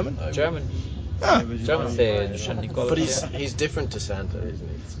was German. German. Ah. German say San Nicolas. But he's different to Santa, isn't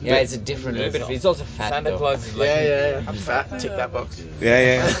he? Yeah, it's a different little bit. He's also fat. Santa though. Claus is like Yeah. I'm fat. Tick that box.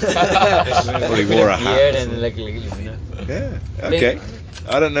 Yeah. Well, he wore a Beard hat. and like you know. Yeah, okay.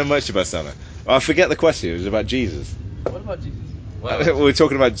 I don't know much about Santa. I forget the question, it was about Jesus. What about Jesus? We're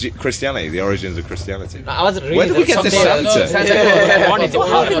talking about Christianity, the origins of Christianity. I wasn't really. Where did we get to someday- Santa? Santa Claus. I wanted to What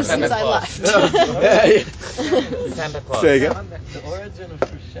talk happened about since Santa I Claus. left? Santa Claus. Say again. The origin of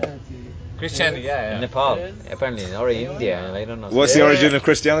Christianity. Christianity, yeah. Nepal, apparently, or India. I don't know. What's the origin of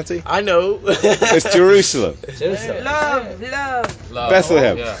Christianity? I know. It's Jerusalem. Jerusalem. Love. Love.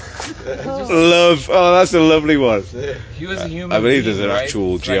 Bethlehem. Yeah. Love. Oh, that's a lovely one. He was a human I believe being, there's an right?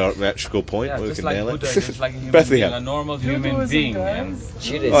 actual It's like- geometrical point Yeah, where we just can like nail Buddha, it. just like a human Bethlehem. being, a normal human being. And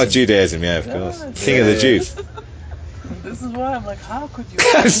Judaism. Oh, Judaism, yeah, of course. King of the Jews. This is why I'm like, how could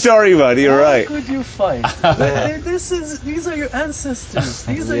you? Sorry, man, you're How right. could you fight? These are your ancestors.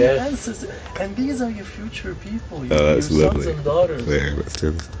 These are your ancestors, and these are your future people. Your, Oh, that's your lovely. sons and daughters. Yeah, that's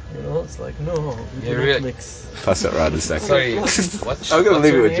good. You know, it's like no, we Yeah, do really- not mix. Pass that round a second. sorry, what's I'm going to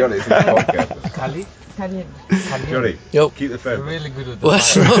leave it your with name? Johnny. It's his podcast. Kali? Johnny, Yo. keep the You're phone. really good with the What?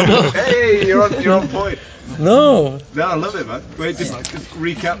 fire. No, Hey, you're on point. no. No, I love it, man. Wait, just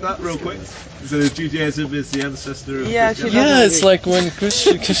recap that real quick. So Judaism is the ancestor of Yeah, Christianity? Yeah, it's like when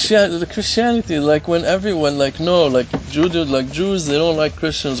Christianity, like when everyone like no, like Jews, they don't like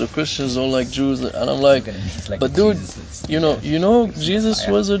Christians, or Christians don't like Jews, and I'm like, but dude, you know, Jesus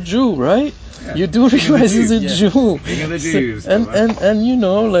was a Jew, right? You do realize he's a Jew. King of the Jews. And you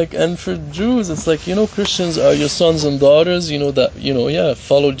know, like, and for Jews, it's like, you know, Christians are your sons and daughters, you know, that, you know, yeah,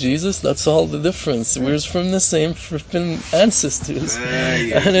 follow Jesus, that's all the difference. We're from the same flipping ancestors.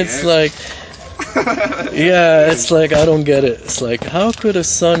 And it's like, yeah, it's like, I don't get it. It's like, how could a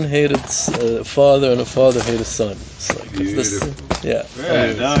son hate a father and a father hate a son? It's like, it's this, yeah.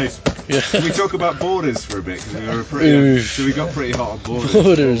 Yeah, nice. Yeah. Can we talk about borders for a bit? 'Cause we were pretty, so we got pretty hot on borders.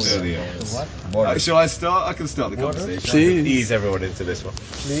 Borders. earlier. Shall I start? I can start the conversation. Please. Ease everyone into this one.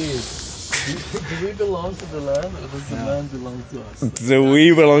 Please. Do we belong to the land, or does the land belong to us? So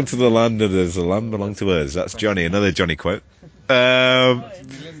we belong to the land, and does the land belong to us? That's Johnny, another Johnny quote.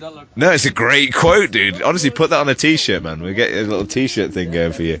 No, it's a great quote, dude. Honestly, put that on a t-shirt, man. We get a little t-shirt thing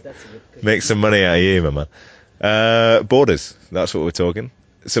going for you. Make some money out of you, my man. Borders. That's what we're talking.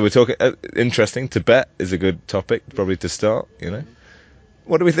 So we're talking. Interesting. Tibet is a good topic, probably to start. You know,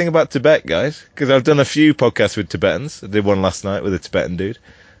 what do we think about Tibet, guys? Because I've done a few podcasts with Tibetans. I did one last night with a Tibetan dude,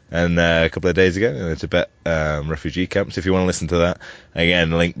 and a couple of days ago in the Tibet refugee camps. If you want to listen to that,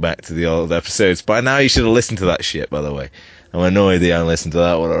 again, link back to the old episodes. By now, you should have listened to that shit. By the way, I'm annoyed that you haven't listened to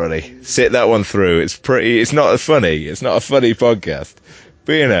that one already. Sit that one through. It's not funny. It's not a funny podcast,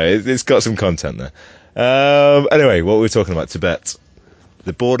 but you know, it's got some content there. Anyway, what were we talking about? Tibet.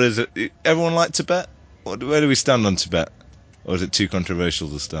 The borders. Everyone like Tibet? Where do we stand on Tibet? Or is it too controversial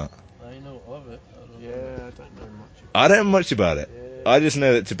to start? I know of it. I don't know much about it. I just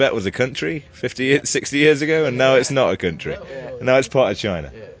know that Tibet was a country 60 years ago, and now it's not a country. And now it's part of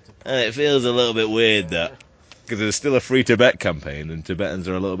China. And it feels a little bit weird that, because there's still a Free Tibet campaign, and Tibetans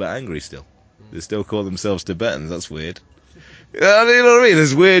are a little bit angry still. They still call themselves Tibetans. That's weird. You know what I mean?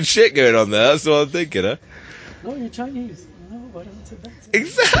 There's weird shit going on there. That's what I'm thinking, huh? No, you're Chinese. No, but I'm Tibetan.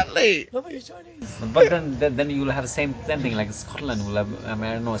 Exactly. No, but you're Chinese. But then you will have the same thing like Scotland will have. I mean,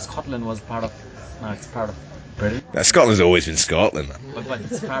 I don't know. Scotland was part of. No, it's part of Britain. Now, Scotland's always been Scotland, man. But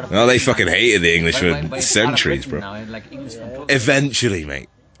it's part of. No, they fucking hated the English But for it's centuries, part of bro. Britain now, like English control. Eventually, mate.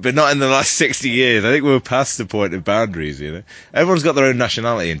 But not in the last 60 years. I think we're past the point of boundaries, you know. Everyone's got their own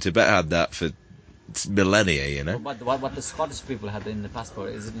nationality, and Tibet had that for millennia, you know. But what the Scottish people had in the passport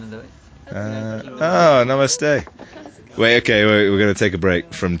is it in the. Oh, namaste. Wait, okay, we're going to take a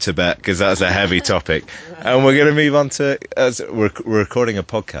break from Tibet, because that's a heavy topic. And we're going to move on to... we're recording a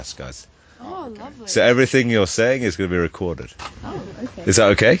podcast, guys. Oh, lovely. So everything you're saying is going to be recorded. Oh, okay. Is that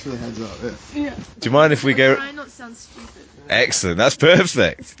okay? Yeah. Do you mind if we go... Try not to sound stupid. Excellent, that's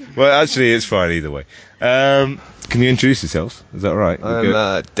perfect. Well, actually, it's fine either way. Can you introduce yourselves? Is that all right?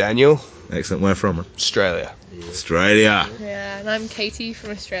 I'm Daniel. Excellent. Where from? Australia. Australia. Yeah, and I'm Katie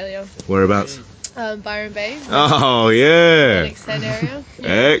from Australia. Whereabouts? Byron Bay. Oh, yeah. Extend area.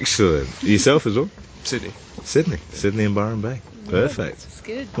 Excellent. Yourself as well? Sydney. Sydney and Byron Bay. Perfect. It's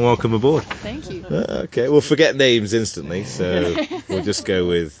good. Welcome aboard. Thank you. Okay, we'll forget names instantly, so we'll just go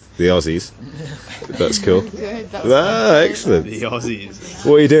with the Aussies. That's cool. Good. Excellent. The Aussies.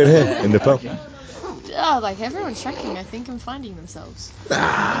 What are you doing here in Nepal? Oh, like everyone's trekking, I think, and finding themselves.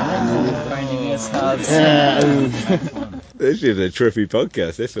 Finding yourselves. This is a trippy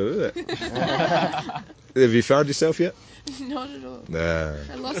podcast, this one, isn't it? Have you found yourself yet? Not at all. Nah.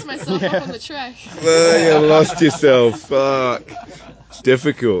 I lost myself up on the trek. You lost yourself. Fuck. It's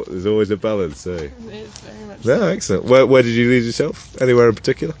difficult. There's always a balance, eh? It is very much. No, excellent. Where did you lose yourself? Anywhere in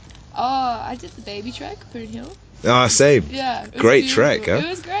particular? Oh, I did the baby trek, Poon Hill. Ah, same. Yeah. It was Great beautiful. trek, huh? It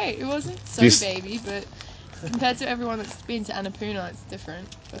was great. It wasn't so baby, but compared to everyone that's been to Annapurna, it's different.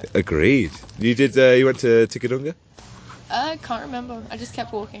 But Agreed. You did. You went to Tikadunga? I can't remember. I just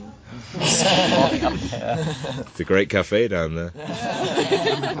kept walking. It's a great cafe down there.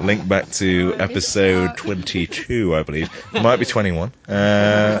 Link back to episode 22, I believe. It might be 21.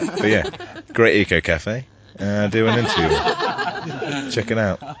 But yeah, great eco cafe. Do an interview. Check it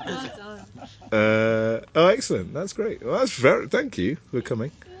out. Excellent. That's great. Well, thank you for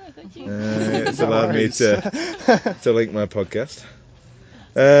coming. Yeah, thank you. It's allowed me to link my podcast.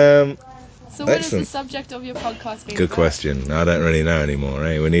 So what is excellent. the subject of your podcast being Good about? question. I don't really know anymore,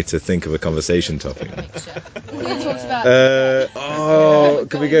 eh? We need to think of a conversation topic. We talked about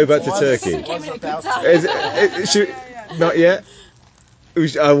Can we go back to Turkey? Not yet?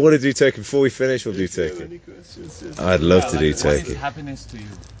 I want to do Turkey. Before we finish, we'll do Turkey. I'd love to do What Turkey. is happiness to you?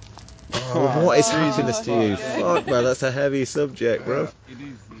 What is happiness to you? Fuck, man, that's a heavy subject, bro.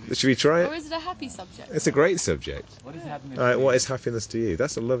 Should we try Or it? is it a happy subject? It's a great subject. What is happiness? Alright, what is happiness to you?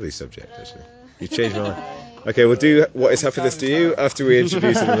 That's a lovely subject, actually. You changed my mind. Okay, we'll do what is happiness to you after we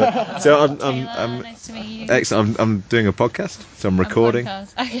introduce another. So I'm Nice to meet you. excellent. I'm doing a podcast, so I'm recording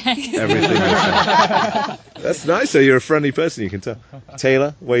Okay. everything. That's nice. So you're a friendly person, you can tell.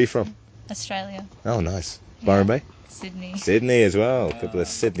 Taylor, where are you from? Australia. Oh, nice. Byron Bay. Sydney. Sydney as well. A couple of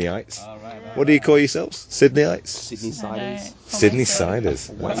Sydneyites. What do you call yourselves? Sydneyites? Sydney Siders. Sydney Siders.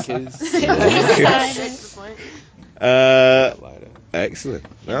 Wankers. Excellent.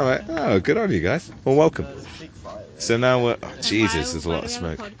 All right. Oh, good on you guys. Well, welcome. So now we're... Oh, Jesus, there's a lot of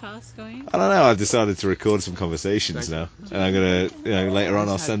smoke. Podcast going? I don't know. I've decided to record some conversations now, and I'm gonna, later on,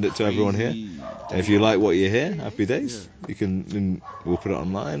 I'll send it to everyone here. And if you like what you hear, happy days. You can, we'll put it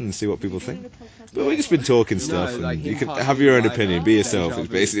online and see what people think. But we've just been talking stuff, and you can have your own opinion. Be yourself. It's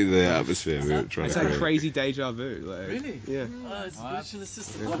basically the atmosphere we're trying to create. Crazy deja vu. Like, really? Yeah. It's a glitch in the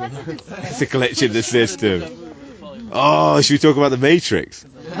system. It's a glitch in the system. Oh, should we talk about the Matrix?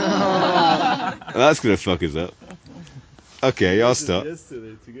 That's gonna fuck us up. Okay, I'll start.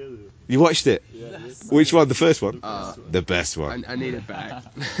 You watched it? Yeah. Which one? The first one? The best one. I need it back.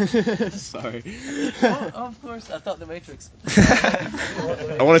 Sorry. Oh, of course. I thought the Matrix.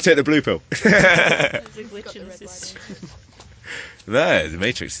 I want to take the blue pill. There's a glitch in the system. No, the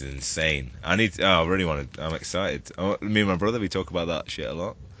Matrix is insane. I really want to. I'm excited. Me and my brother, we talk about that shit a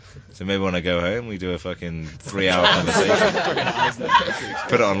lot. So maybe when I go home, we do a fucking 3-hour conversation.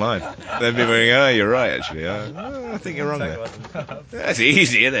 Put it online. Then people are going, you're right, actually. I think you're wrong there. That's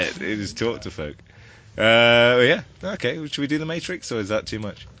easy, isn't it? You just talk to folk. Yeah. Okay. Should we do the Matrix, or is that too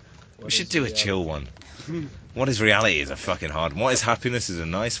much? We should do a chill one. What is reality is a fucking hard one. What is happiness is a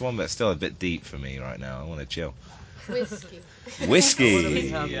nice one, but still a bit deep for me right now. I want to chill. Whiskey. Whiskey.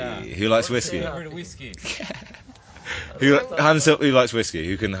 Who likes whiskey? Whiskey. Hands up. Who likes whiskey?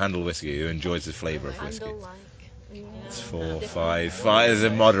 Who can handle whiskey? Who enjoys the flavour of whiskey? It's 4, 5. 5 is a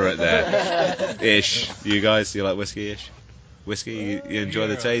moderate there. Ish. You guys, you like whiskey? Ish. Whiskey. You enjoy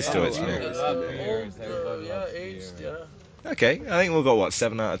the taste, or it's more? Yeah, aged, yeah. Okay, I think we've got, what,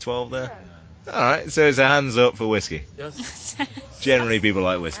 7 out of 12 there? Alright, so it's a hands up for whiskey. Yes. Generally people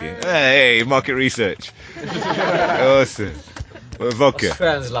like whiskey. Hey, market research. Awesome. Well, vodka.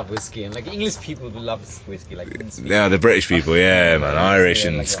 Australians love whiskey, and like English people love whiskey. Like Yeah, the British people, yeah, man. Irish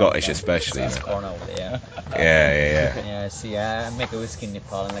and Scottish especially. That's Man. corn over there. Yeah. Yeah, see, I make a whiskey in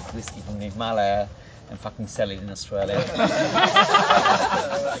Nepal and like whiskey from the Himalaya and fucking sell it in Australia. It's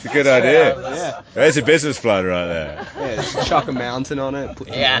a good idea. Yeah. There's a business plan right there. Yeah, just chuck a mountain on it. Put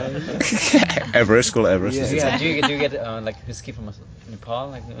Everest, call it Everest. Yeah, do you get like whiskey from Nepal,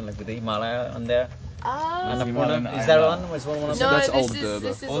 like with the Himalaya on there? Annapurna? Is that one? Was one of No, That's this Old is Durbar.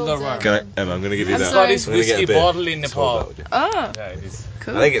 this is Old Old Durbar. Durbar. Can I, Emma, I'm going to give you I'm that. sorry. Scottish I'm gonna get a whiskey beer. bottle in Let's hold that Nepal. with you. Oh, Yeah, it is.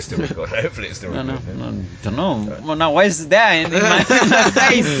 cool. I think it's still recorded. Hopefully it's still recorded. No, don't know. Well, now why is it there in my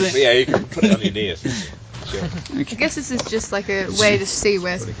face? But yeah, you can put it on your knees. I guess this is just like a way to see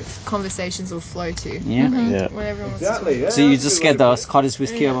where conversations will flow to. Yeah. When everyone wants to talk. So you just get the Scottish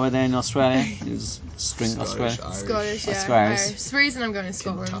whiskey over there in Australia? You just string Australia? Scottish, yeah. Irish. It's the reason I'm going to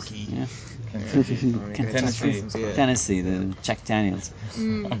Scotland. Yeah. Tennessee. Tennessee, the Jack Daniels.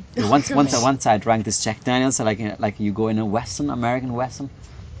 Once I drank this Jack Daniels, like you go in a American Western,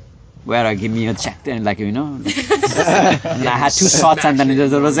 where I give me a Jack Daniels, like and I had 2 shots and then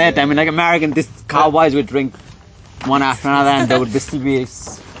that was it. I mean, like American, these cowboys would drink one after another and they would still be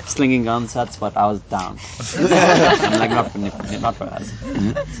slinging gunshots, but I was down. I'm like not for us.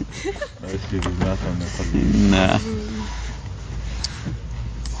 Nah.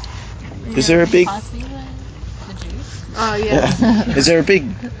 Is there a big Pass me the juice. Oh, yeah. Is there a big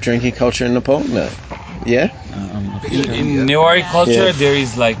drinking culture in Nepal? No. Yeah? In Newari culture, Yeah. there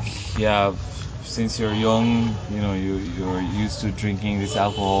is like, since you're young, you're used to drinking this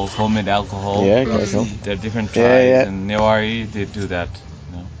alcohol, homemade alcohol. Yeah, okay, cool. There are different Yeah, tribes, yeah. and Newari, they do that.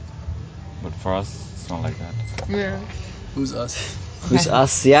 But for us, it's not like that. Yeah. Who's us? Who's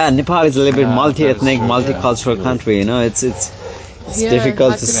us? Yeah, Nepal is a little bit Yeah, multi-ethnic, that is true, multicultural country. It's Yeah, difficult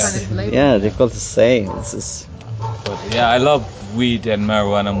hard to to kind of label. difficult to say. It's just, But yeah, I love weed and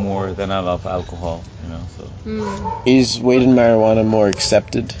marijuana more than I love alcohol. So. Is weed and marijuana more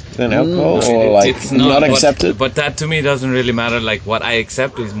accepted than alcohol, or like It's not but, accepted? But that to me doesn't really matter. Like what I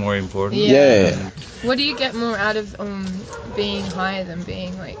accept is more important. Yeah. Yeah. What do you get more out of being high than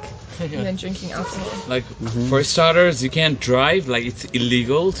being than drinking alcohol? Like for starters, you can't drive. Like it's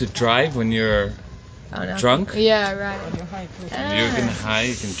illegal to drive when you're drunk. Yeah, right. You can high,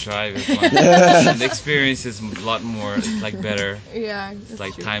 you can drive as much. And the experience is a lot more better. Yeah. It's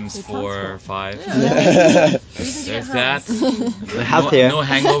like times 4 or 5. Yeah. There's that. Healthier. No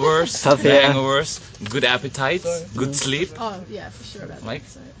hangovers. Healthier. No hangovers. Good appetite. Good sleep. Oh, yeah, for sure about Like,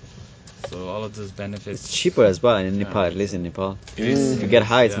 that. so all of those benefits. it's cheaper as well in Nepal, at least in Nepal. It is. If you get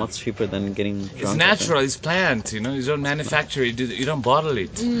high, it's Yeah. much cheaper than getting drunk. It's natural. It's plant. You don't manufacture it. You don't bottle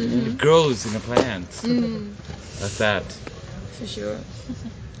it. It grows in a plant. That's that. For sure.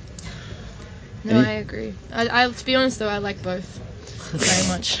 No, I agree. I to be honest though, I like both very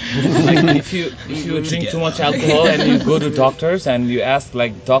much. Like if you drink too much alcohol and you go to doctors and you ask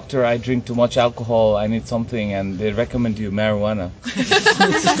like, doctor, I drink too much alcohol, I need something, and they recommend you marijuana.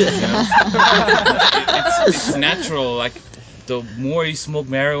 It's natural. Like the more you smoke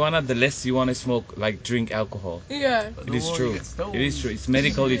marijuana, the less you want to drink alcohol. Yeah. It is true. It is true. It's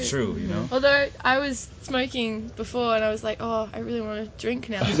medically true. Although I was smoking before and I was like, oh, I really want to drink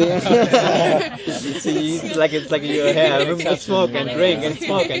now. See, it's like your hair. Remember, smoke and drink and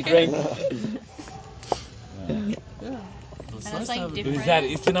smoke and drink. And it's like different.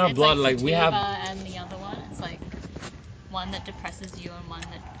 It's in our It's blood. Like Like we have. and the other one, it's like one that depresses you and one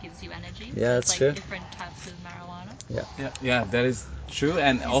that gives you energy. Yeah, it's that's like true. different types of marijuana. Yeah, that is true.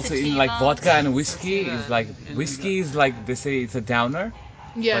 And also in Sativa. vodka and whiskey is whiskey is they say it's a downer.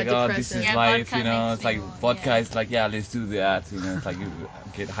 Yeah, Like, oh, this depressing. is Yeah, life, vodka it's makes me like more- vodka yeah. is like, yeah, let's do that, it's like you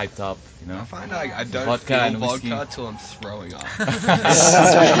get hyped up, I find I don't Vodka feel and whiskey. vodka till I'm throwing up.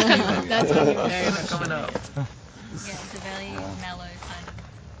 That's when you're very much coming up. Yeah, it's a very mellow kind of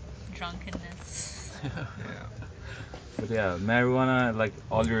drunkenness. But yeah, marijuana, like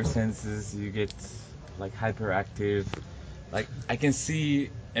all your senses, you get like hyperactive. Like I can see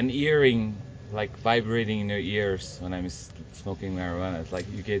an earring like vibrating in your ears when I'm smoking marijuana. It's like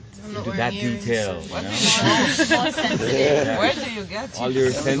you get I'm not into wearing that earrings, detail, so- you know? More sensitive. Where do you get All your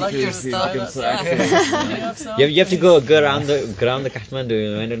It's like your senses stuff. become so active. You have to go around the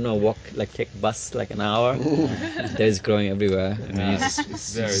Kathmandu. I don't know, walk like take a bus like an hour. There's growing everywhere. I mean,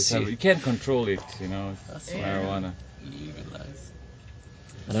 it's There, so you can't control it, you know. It's That's marijuana. Legalize.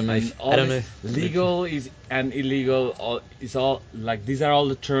 I don't know. And If, all I don't this know. legal is and illegal. Is all like these are all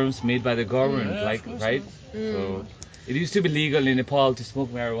the terms made by the government, Yeah, like of course, right? So it used to be legal in Nepal to smoke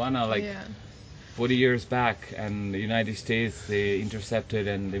marijuana, like 40 years back, and the United States they intercepted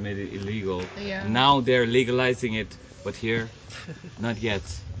and they made it illegal. Yeah. Now they're legalizing it, but here, not yet.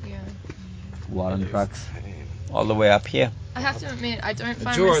 Yeah. Warren trucks all the way up here. I have to admit, I don't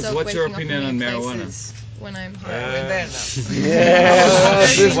find George, myself what's your waking opinion up in on weird marijuana? places when I'm high. Yeah,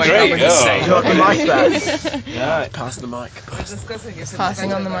 this is Wake great. up and just say, You got the mic back. Yeah, pass the mic. We're discussing if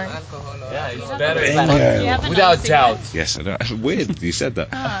Passing on the mic. alcohol or Yeah, it's have better. You have Without another doubt. Yes, I don't. Weird. You said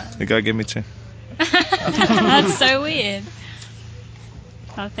that. The guy gave me 2. That's so weird.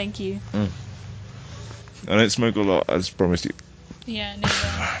 Oh, thank you. I don't smoke a lot. I just promised you. Yeah,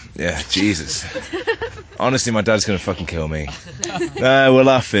 neither. Yeah, Jesus. Honestly, my dad's gonna fucking kill me. We're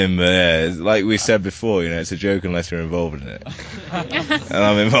laughing, but yeah, like we said before, you know, it's a joke unless you're involved in it. And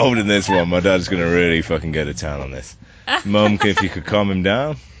I'm involved in this one. My dad's gonna really fucking go to town on this. Mum, if you could calm him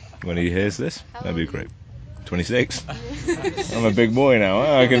down when he hears this, that'd be great. 26. I'm a big boy now.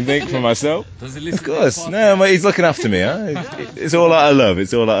 Huh? I can think for myself. Does he Of listen course. No, mate, he's looking after me. Huh? It's all out of love.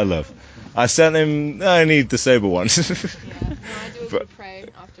 It's all out of love. I sent him. I need the sober ones. Yeah, no, I do a good prayer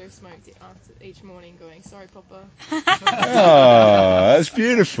after I smoked it after each morning, going, "Sorry, Papa." Oh, that's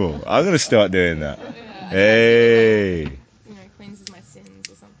beautiful. I'm gonna start doing that. Hey. You know, cleanses my sins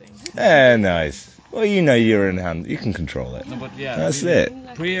or something. Nice. Well, you know you're in hand. You can control it. No, but yeah, That's really,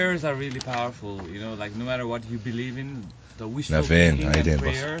 it. Prayers are really powerful. You know, like no matter what you believe in, the wishful Nothing. thinking How you and doing,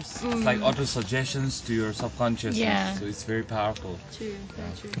 boss? prayers, it's like auto suggestions to your subconscious. Yeah. So it's very powerful. True,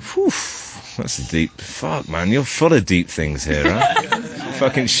 very true. Whew. That's a deep. Fuck, man. You're full of deep things here, huh?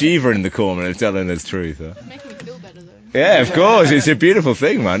 Fucking Shiva in the corner is telling us truth, huh? It's making me feel better though. Yeah, of course. It's a beautiful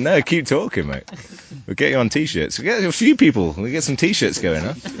thing, man. No, keep talking, mate. We'll get you on t-shirts. We'll get a few people. We'll get some t-shirts going,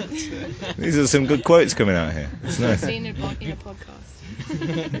 huh? These are some good quotes coming out here. It's nice. Seen it in a podcast.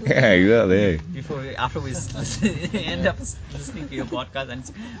 Yeah, exactly. After we end up listening to your podcast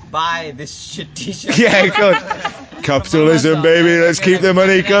and buy this shit t-shirt. Yeah, good. Capitalism, baby. Let's keep the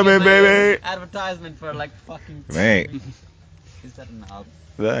money coming, baby. Advertisement for like fucking. Mate. Is that an album?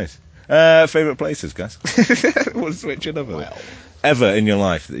 Nice. Favourite places, guys? We'll switch it up a bit. Ever in your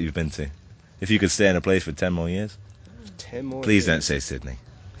life that you've been to? If you could stay in a place for 10 more years? 10 more Please years. don't say Sydney.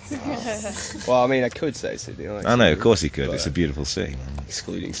 Well, I mean, I could say Sydney. I know, of course you could. It's a beautiful city. Man.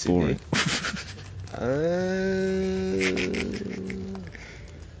 Excluding It's Sydney. boring.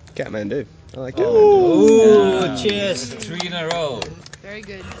 Kathmandu. I like Ooh. Kathmandu. Ooh, cheers. 3 in a row. Very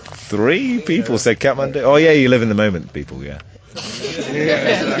good. 3 people said Kathmandu. Oh yeah, you live in the moment, people. Yeah.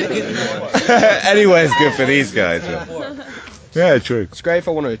 Anywhere's good for these guys. Yeah, true. It's great if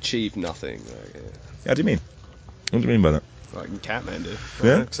I want to achieve nothing. Like, yeah. How do you mean? What do you mean by that? Like in Kathmandu.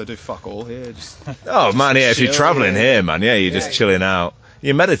 Yeah? Because I do fuck all here. Just Oh man, yeah. If you're chill, travelling yeah. here, man, yeah, you're just chilling out.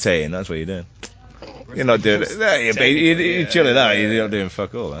 You're meditating. That's what you're doing. You're not doing it. No, you're chilling out. You're not doing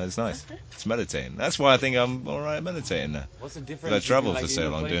fuck all. That's nice. It's meditating. That's why I think I'm all right meditating now. What's the But I difference? travel between, for so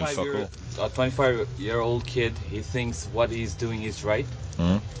long doing fuck all. A 25-year-old kid, he thinks what he's doing is right.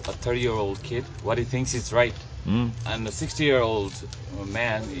 Mm. A 30-year-old kid, what he thinks is right. Mm. And a 60-year-old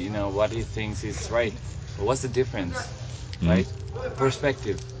man, you know, what he thinks is right. But what's the difference? Right?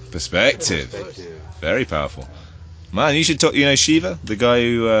 Perspective. Perspective. Very powerful. Man, you should talk. You know Shiva, the guy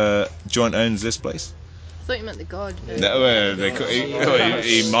who joint owns this place. I thought you meant the god. No,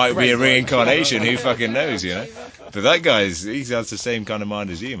 he might be a reincarnation. Who fucking knows, you know? But that he has the same kind of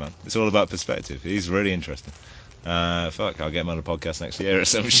mind as you, man. It's all about perspective. He's really interesting. Fuck, I'll get him on a podcast next year or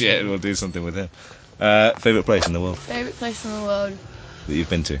some shit. We'll do something with him. Favorite place in the world Favorite place in the world. that you've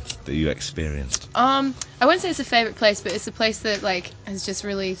been to, that you experienced? I wouldn't say it's a favorite place, but it's a place that like has just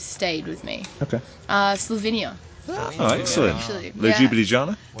really stayed with me. Okay. Slovenia. Oh, excellent. Actually,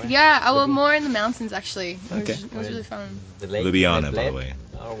 Ljubljana? Yeah, I was more in the mountains actually. Okay. It was really fun. Ljubljana, by the way.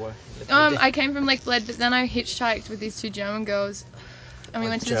 I came from Lake Bled, but then I hitchhiked with these 2 German girls, and we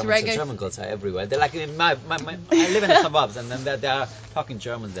went to this reggae. German girls are everywhere. They're like in my I live in the suburbs, and then they are talking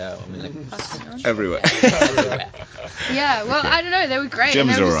German there. I mean, like Everywhere. Yeah, well, I don't know. They were great,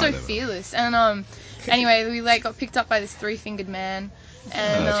 Germans and they were are just alright, so though. fearless. And anyway, we like got picked up by this 3-fingered man,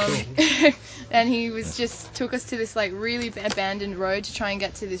 and and he was just took us to this like really abandoned road to try and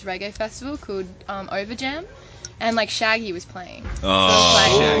get to this reggae festival called Overjam, and like Shaggy was playing. Oh, so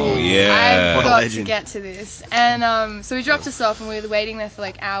I was like, yeah. I've got to get to this. And so he dropped us off, and we were waiting there for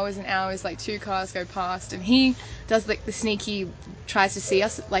like hours and hours. Like 2 cars go past, and he does like the sneaky, tries to see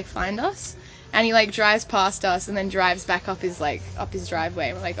us, like find us. And he like drives past us and then drives back up his driveway.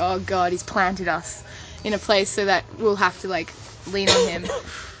 And we're like, oh god, he's planted us in a place so that we'll have to like lean on him.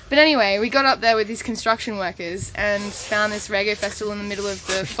 But anyway, we got up there with these construction workers and found this reggae festival in the middle of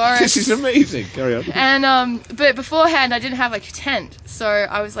the forest. This is amazing. Carry on. And but beforehand I didn't have like a tent, so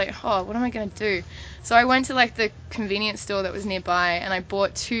I was like, oh, what am I gonna do? So I went to like the convenience store that was nearby and I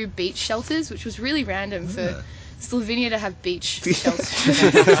bought 2 beach shelters, which was really random for Slovenia to have beach shelters.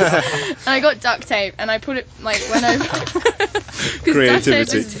 And I got duct tape and I put it like when I because duct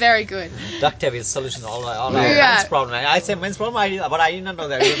tape is very good. Duct tape is solution to all Yeah. men's problem. I say men's problem, but I did not know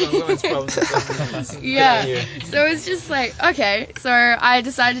that it was women's problem. Yeah. So it was just like, okay. So I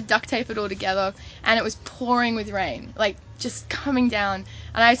decided to duct tape it all together, and it was pouring with rain, like just coming down.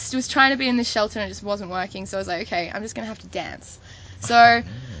 And I was trying to be in the shelter and it just wasn't working. So I was like, okay, I'm just gonna have to dance. So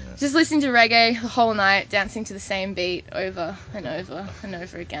just listening to reggae the whole night, dancing to the same beat over and over and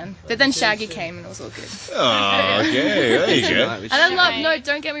over again. But then Shaggy came and it was all good. Oh, okay, there you go. And I love,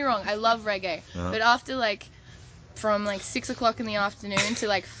 don't get me wrong, I love reggae. But after like, from like 6 o'clock in the afternoon to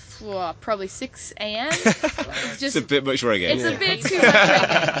like probably 6 a.m. It's a bit much reggae. It's a bit too much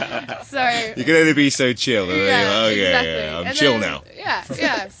reggae. So you can only be so chill. yeah, Okay, exactly. yeah, I'm And chill then, now.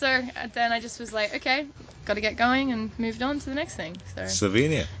 Yeah. So then I just was like, okay, got to get going, and moved on to the next thing. So.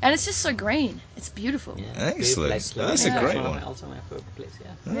 Slovenia. And it's just so green. It's beautiful. Excellent. That's a great one. Also my favorite place,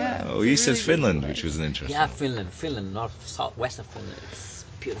 Yeah. Oh, you said Finland, which was an interesting. Yeah, Finland, north, south, west of Finland. It's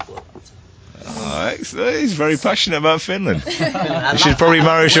beautiful. Oh, excellent. He's very passionate about Finland. You should probably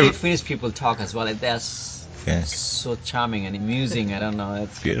marry some. Finnish people talk as well. They're so charming and amusing. I don't know.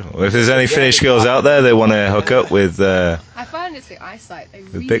 It's beautiful. Well, if there's any Finnish girls out there that want to hook up with I find it's the eyesight. They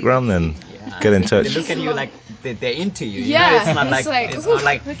really Bikram, then get in touch. They look at you like they're into you. Yeah, it's not like okay.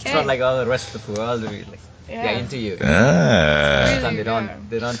 it's not like all the rest of the world. Like, they're into you. Ah. Sometimes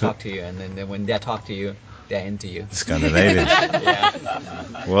they don't talk to you, and then when they talk to you, they're into you. Scandinavian.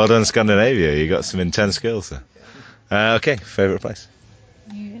 Well done, Scandinavia. You got some intense skills there. Okay, favourite place?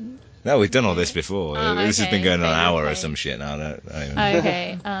 No, we've done all this before. This has been going on an hour or some shit now. I don't even know.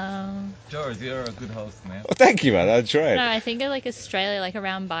 Okay. George, you're a good host, man. Well, thank you, man. I tried. No, I think of like Australia, like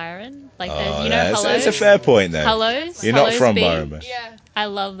around Byron. Like Oh, you know, that's- Hellos. that's a fair point, though. Hellos. You're not Hellos from Beach. Byron, but- Yeah. I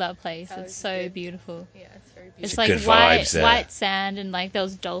love that place. It's so beautiful. Yeah, it's very beautiful. It's It's like good white, vibes there. white sand, and like there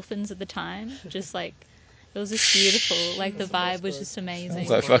was dolphins at the time. Just like it was just beautiful. Like the vibe was just amazing. It's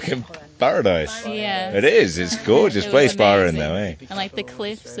like fucking paradise. Yeah. It is. It's a gorgeous It was place, Byron, amazing. though, eh? And like the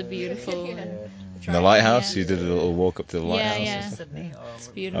cliffs are beautiful. And the lighthouse, you did a little walk up to the Yeah, lighthouse. yeah. and stuff. It's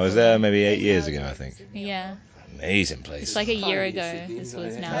beautiful. I was there maybe 8 years ago, I think. Yeah. Amazing place. It's like a year ago. This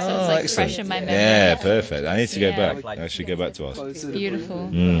was now, so Oh, it's like excellent. fresh in my memory. Yeah, perfect. I need to go Yeah. back. I should go back to us. It's beautiful.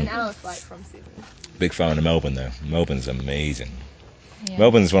 An hour flight from Sydney. Big fan of Melbourne, though. Melbourne's amazing. Yeah.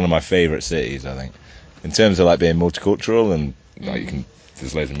 Melbourne's one of my favourite cities, I think, in terms of like being multicultural and like you can.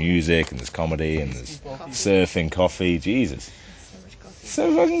 There's loads of music and there's comedy and there's surfing, coffee. Jesus,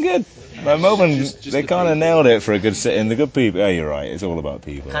 so fucking good. Like Melbourne, they kind of nailed it for a good city. And the good people. Oh, you're right. It's all about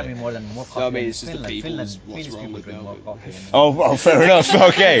people. Can't be more coffee. No, I mean, it's just the Finland. people. Finland. What's Finnish wrong people with drink more Melbourne? coffee. Oh, fair enough.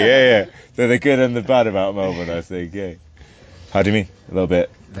 Okay, yeah. They're the good and the bad about Melbourne, I think. Yeah. How do you mean? A little bit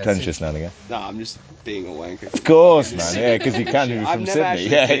pretentious now and again. No, I'm just being a wanker. Of course, man. Yeah, because you can be I've from never Sydney. actually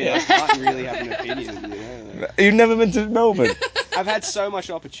Yeah, been, yeah. I can't really have an opinion, you know. You've never been to Melbourne? I've had so much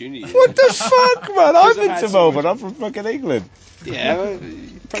opportunity. What the fuck, man? I've been had to so Melbourne. much- I'm from fucking England. Yeah,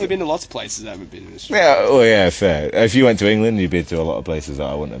 you've probably been to lots of places I haven't been in Australia. Yeah, oh yeah, fair. If you went to England, you'd been to a lot of places that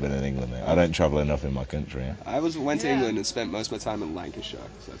I wouldn't have been in England. Mate. I don't travel enough in my country. Yeah. I went to England and spent most of my time in Lancashire.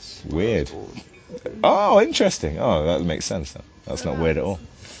 So that's Weird. Oh, interesting. Oh, that makes sense. Then. That's not weird at all.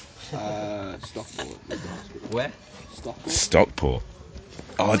 Stockport. Where? Stockport. Stockport.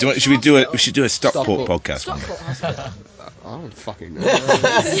 Oh, we should do a Stockport podcast. one day. I don't fucking know.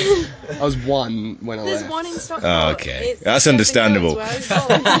 I was one when I There's left. one in Stockport. Oh, okay. It's That's Stepping understandable. Stones, where I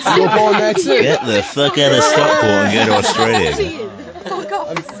was born. You're born there too. Get the fuck out of Stockport and go to Australia. Fuck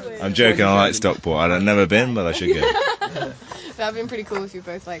off. I'm joking. I like Stockport. I've never been, but I should go. That'd been pretty cool if you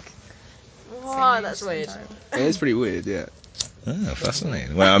both like. Oh, that's weird. It is pretty weird, yeah. Oh,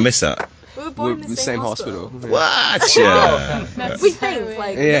 fascinating. Well, I miss that. We were born in the same hospital. What? Yeah. We think,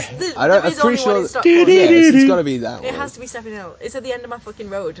 like, Yeah. the I don't, there I'm is only pretty one sure. in Stockport. Yes, it's got to be that It one. has to be Stepping Hill. It's at the end of my fucking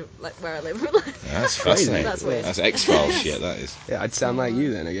road, like where I live. That's fascinating. That's weird. That's X-Files shit, that is. Yeah, I'd sound like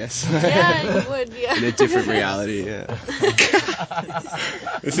you then, I guess. Yeah, you would, yeah. In a different reality, yeah.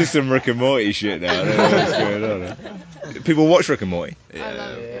 This is some Rick and Morty shit now. I don't know what's going on. Huh? People watch Rick and Morty?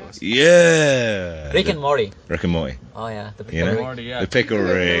 Yeah. Rick and Morty. Rick and Morty. Oh yeah, the You know? Morty, yeah. The Pickle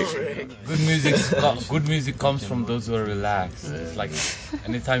Rick. Good music comes from those who are relaxed. It's like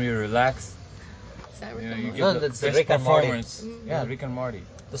anytime you relax, you No, get the that's best Rick and Morty. performance. Yeah, Rick and Morty.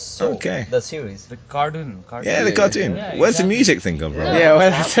 The show, Okay. the series. The cartoon. Yeah, the cartoon. Yeah, Where's the exactly. music thing come from? Yeah,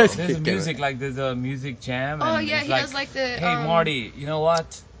 well, There's a music, like there's a music jam. Oh And yeah, it's he does like the. Hey Marty, you know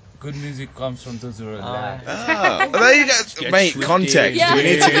what? Good music comes from those who are relaxed. Oh, well, there you go. Mate, context. Yeah. We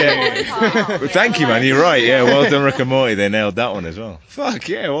need to get... Well, thank you, man. You're right. Yeah, well done, Rick and Morty. They nailed that one as well. Fuck,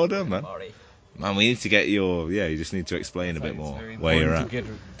 yeah, well done, man. Man, we need to get your... Yeah, you just need to explain a bit more where you're at.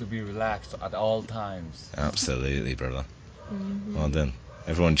 To be relaxed at all times. Absolutely, brother. Well done.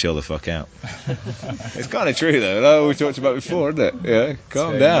 Everyone chill the fuck out. It's kind of true, though. Like we talked about before, isn't it? Yeah,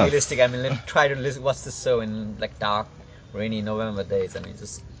 calm down. Realistic. I mean, try to watch the show in like dark, rainy November days. I mean,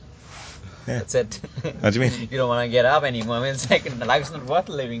 just Yeah. that's it. What do you mean? You don't want to get up anymore. I mean, it's like life's not worth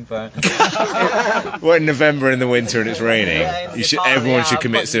living for. What, in November in the winter and it's raining? Yeah, You should. it's hard, Everyone yeah, should of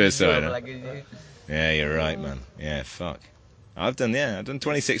commit course you do, suicide. but, Huh? like, Yeah, you're right, man. Yeah, fuck. I've done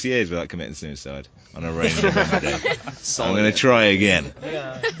 26 years without committing suicide on a rainy November day. I'm gonna try again.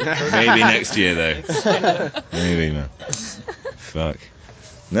 Maybe next year though. Maybe, man. Fuck.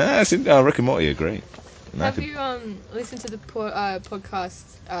 No, Rick and Morty are great. And I Have could- you listened to the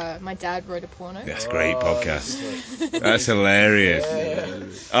podcast? My dad wrote a porno. That's a great podcast. That's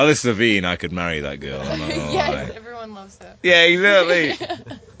hilarious. Alice Levine, I could marry that girl. I'm not gonna Yes, lie. everyone loves her. Yeah,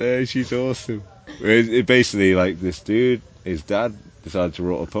 exactly. She's awesome. It basically, like, this dude, his dad decided to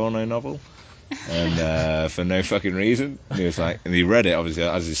write a porno novel, and for no fucking reason. And he was like, and he read it obviously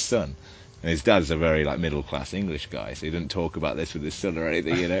as his son. And his dad's a very like middle class English guy, so he didn't talk about this with his son or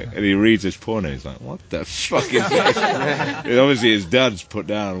anything, you know. And he reads his porno, he's like, "What the fuck is this?" And obviously, his dad's put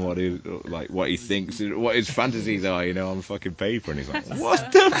down what he thinks, what his fantasies are, you know, on fucking paper, and he's like,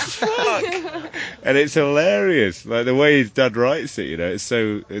 "What the fuck?" And it's hilarious, like the way his dad writes it, you know.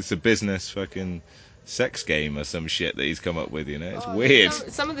 It's a business fucking sex game or some shit that he's come up with, you know. It's weird.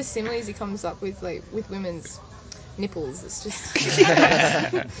 Some of the similes he comes up with, like with women's nipples, it's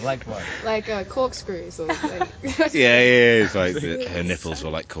just Like what? like corkscrews or like. Yeah, it's like her nipples were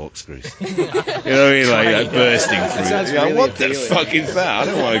like corkscrews. You know what I mean? Like bursting through. sounds Yeah, really what the appealing. fuck is that? I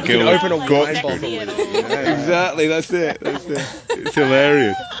don't want to You kill can open a Like wine sexy bottle at with all. it. Exactly, that's it. It's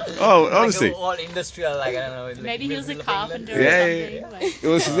hilarious. Oh, honestly. Like all industrial, like I don't know. Like Maybe he was a middle of carpenter England. Yeah, or yeah, something. Like, It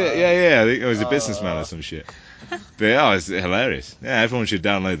was, I think it was a businessman or some shit. But yeah, it's hilarious. Yeah, everyone should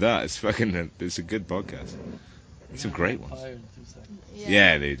download that. It's a good podcast. Some great ones.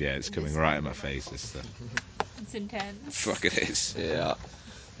 Yeah, dude, yeah, it's coming right in my face, this stuff. it's intense. Fuck it is. Yeah.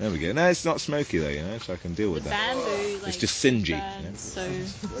 There we go. No, it's not smoky though, you know, so I can deal The with that. bamboo, like, It's just singy. burns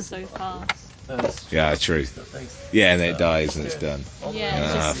so fast. Yeah, true. Yeah, and then it dies and it's done. Yeah,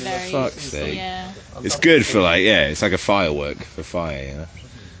 it's Ah, just very. fuck's sake. Yeah. It's good for like, yeah, it's like a firework for fire, you know.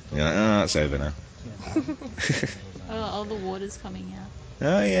 You're like, oh, that's over now. All the water's coming out.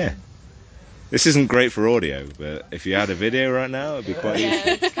 Oh yeah. This isn't great for audio, but if you had a video right now, it'd be quite Yeah,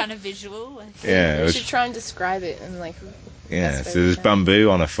 useful. it's kind of visual. Like, Yeah, it We was, should try and describe it and like. yeah. best So way we there's can. bamboo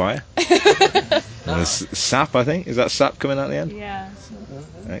on a fire. And there's sap, I think. Is that sap coming out the end? yeah.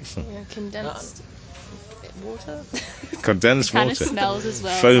 Excellent. Yeah, condensed water. Condensed Kind of water. smells as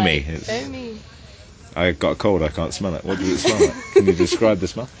well. Foamy. Like, It's- Foamy. I got a cold. I can't smell it. What does it smell like? Can you describe the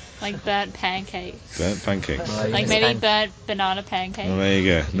smell? like burnt pancakes. Burnt pancakes. Like maybe burnt banana pancakes. Well, there you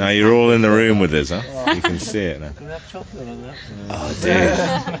go. Now you're all in the room with us, huh? You can see it now. Oh,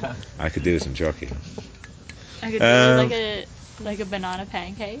 dude. I could do some chocolate. I could do like a banana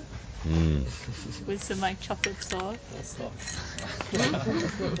pancake Mm. with some like chocolate sauce.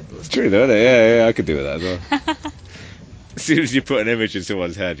 It's true though, isn't it? Yeah, I could do with that as well. As soon as you put an image in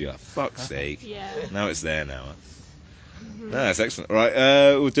someone's head, you're like, fuck's sake. Yeah. Now it's there now. Huh? No, that's excellent. Right,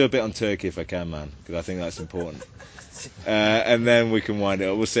 we'll do a bit on Turkey if I can, man, because I think that's important. And then we can wind it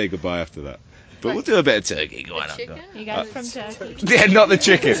up. We'll say goodbye after that. But we'll do a bit of Turkey. Go on. You guys from Turkey? Yeah, not the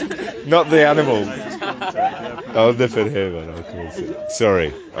chicken, not the animal. I'll nip it here, man. Of course.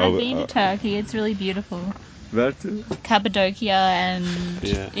 Sorry. I've been to Turkey. It's really beautiful. That too? Cappadocia and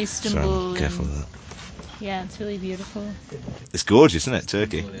Yeah. Istanbul. Sorry, careful and with Yeah, it's really beautiful. It's gorgeous, isn't it,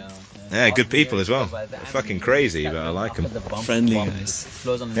 Turkey? Yeah, good people as well. They're fucking crazy, but I like them. Friendly guys.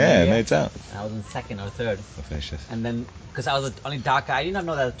 Yeah, no doubt. I was in second or third. I'll finish this. And then, because I was the only dark guy, I did not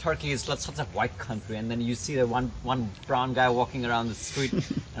know that Turkey is such a white country. And then you see the one brown guy walking around the street.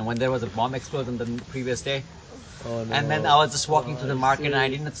 And when there was a bomb explosion the previous day, and then I was just walking through the market and I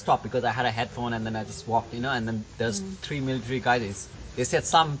didn't stop because I had a headphone and then I just walked, and then there's 3 military guys. They said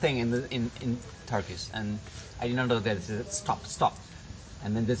something in Turkish and I did not know that. They said, stop.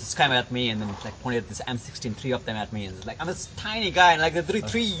 And then they just came at me and then pointed this M16, 3 of them at me, and it's I'm a tiny guy, and the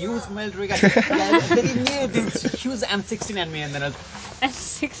three huge military guys. They didn't need this huge M16 at me, and then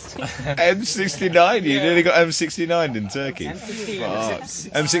M16. M69? You nearly got M69 in Turkey.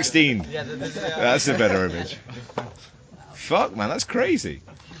 M16. M16. Yeah, that's a better image. Fuck, man, that's crazy.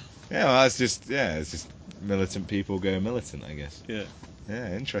 Yeah, well, it's just militant people go militant, I guess. Yeah.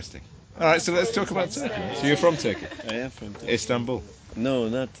 Yeah, interesting. All right, so let's talk about Turkey. So you're from Turkey? I am from Turkey. Istanbul? No,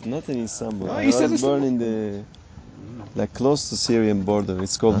 not in Istanbul. Oh, I you said was born in the close to Syrian border.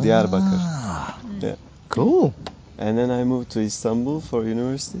 It's called Diyarbakir. Yeah. Cool. And then I moved to Istanbul for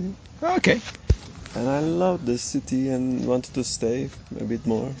university. Okay. And I loved the city and wanted to stay a bit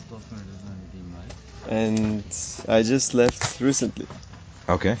more. And I just left recently.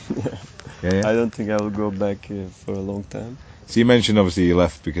 Okay. Yeah. I don't think I will go back for a long time. So you mentioned obviously you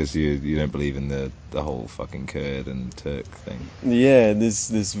left because you don't believe in the whole fucking Kurd and Turk thing. Yeah,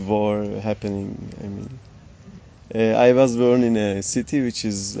 this war happening. I mean, I was born in a city which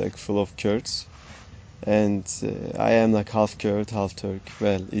is full of Kurds, and I am half Kurd, half Turk.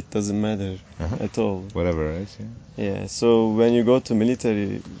 Well, it doesn't matter at all. Whatever it is, yeah. Yeah. So when you go to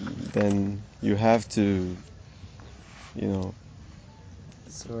military, then you have to,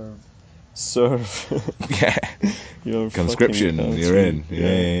 serve. Yeah. Your conscription. You're in.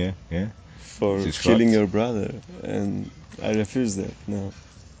 Yeah. For killing your brother, and I refuse that. No.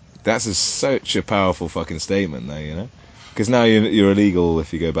 That's such a powerful fucking statement, though. Because now you're illegal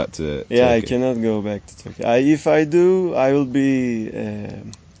if you go back to Turkey. I cannot go back to Turkey. If I do, I will be.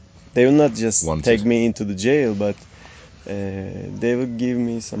 They will not just take me into the jail, but they will give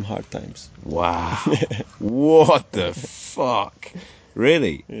me some hard times. Wow. What the fuck?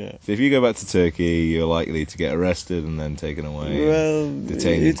 Really? Yeah. So if you go back to Turkey, you're likely to get arrested and then taken away. Well,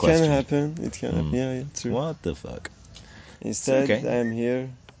 detained it can happen. It can happen. Yeah, true. What the fuck? Instead, I'm here.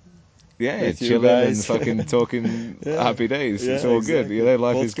 Yeah, chilling and fucking talking happy days. It's all good.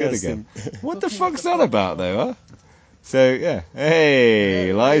 Life is good again. What the fuck's that about, though, huh? So, yeah.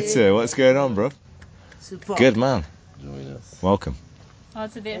 Hey, Lighter, what's going on, bro? Super. Good man. Join us. Welcome. Oh,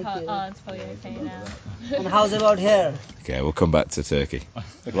 it's a bit hot. Oh, it's probably okay now. And how's about here? Okay, we'll come back to Turkey.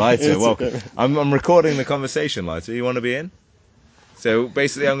 Lighter, welcome. I'm recording the conversation, Lighter. You want to be in? So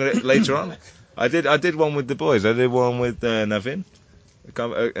basically, I'm gonna later on. I did one with the boys. I did one with Navin,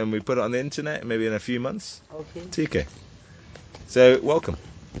 and we put it on the internet. Maybe in a few months. Okay. TK. So welcome.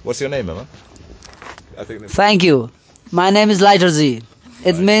 What's your name, Emma? Thank you. My name is Lighter Z.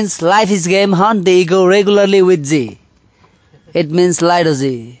 It means life is game. Hunt the ego regularly with Z. It means Lighter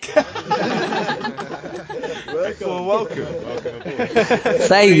Z. Welcome aboard. Thank you.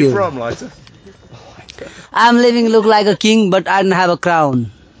 Where are you from, Lighter? I'm living look like a king, but I don't have a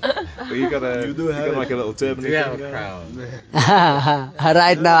crown. Well, you got a little turban. You have a crown.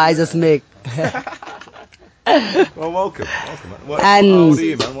 Right now, I just make. Well, welcome. How old are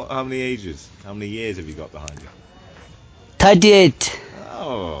you, man? How many ages? How many years have you got behind you? 38.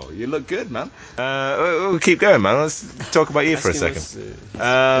 Oh, you look good, man. We'll keep going, man. Let's talk about you for a second.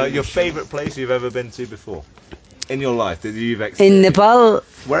 Your favourite place you've ever been to before in your life that you've experienced? In Nepal.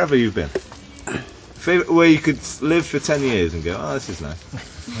 Wherever you've been. Favorite where you could live for 10 years and go, oh, this is nice.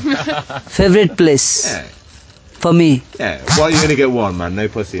 Favorite place. Yeah. For me. Yeah. Why are you gonna get one, man? No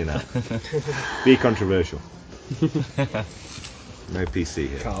pussy now. Be controversial. No PC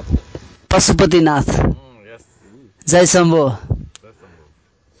here. Pasupatinath. Jai Sambho.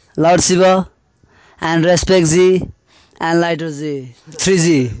 Lord Shiva. And Respect Z. And Lighter Z.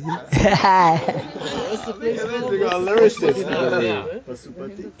 3Z.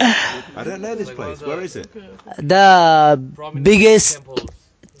 I don't know this place. Where is it? The biggest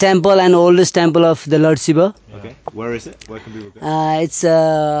temple and oldest temple of the Lord Shiva. Okay. Where is it? Where can people go? It's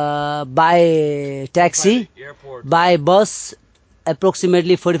by taxi, by bus,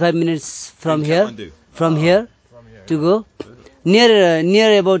 approximately 45 minutes from here. From here to go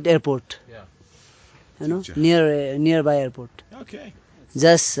near about airport. Nearby airport. Okay.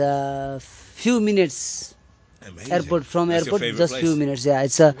 Just few minutes. Amazing. Airport from That's airport, just place? few minutes. Yeah,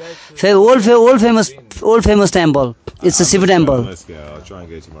 it's a old famous temple. It's a Shiva temple. Let's go. I'll try and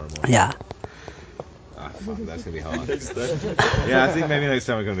go tomorrow morning. Yeah. fuck, that's gonna be hard. Yeah, I think maybe next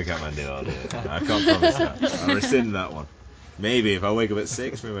time I come to Kathmandu, I'll do it. I can't promise that. I'll rescind that one. Maybe if I wake up at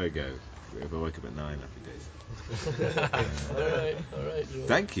 6, maybe I go. If I wake up at 9, happy days. All right.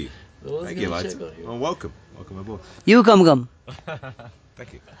 Thank you. Thank you, Lighter. Well, welcome aboard. You come.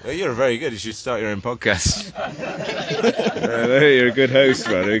 Thank you. Well, you're very good. You should start your own podcast. You're a good host,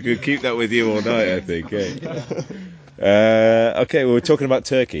 man. We could keep that with you all night, I think. Okay, well, we're talking about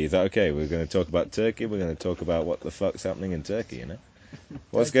Turkey. Is that okay? We're going to talk about Turkey. We're going to talk about what the fuck's happening in Turkey, you know?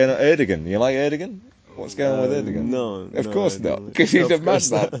 What's going on? Erdogan. You like Erdogan? What's going on with Erdogan? No. Of course not. Because he's a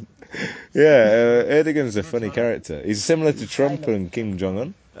madman. Yeah, Erdogan's a funny character. He's similar to Trump and Kim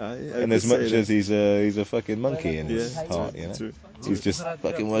Jong-un. And as much as he's a fucking monkey in his heart, you know? True. He's just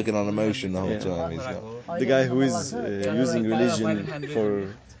fucking working on emotion the whole time. He's not... The guy who is using religion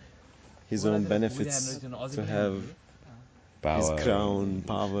for his own benefits to have power. His crown,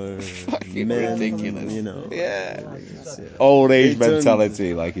 power, fucking men, ridiculous. you know. Yeah. Old age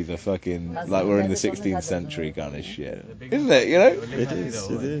mentality, like he's a fucking, like we're in the 16th century kind of shit. Isn't it, you know? It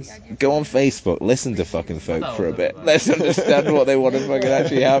is. Go on Facebook, listen to fucking folk for a bit. Let's understand what they want to fucking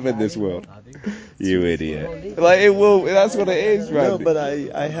actually have in this world. You idiot. Like, it will, that's what it is, man. No, but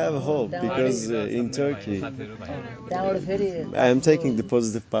I have hope because in Turkey, I am taking the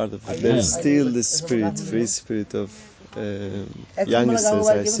positive part of it. There's still the free spirit of youngsters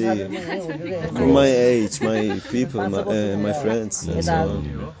I see. My age, my people, my friends, and so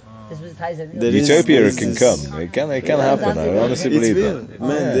on. Utopia can come. It can happen. I honestly believe that.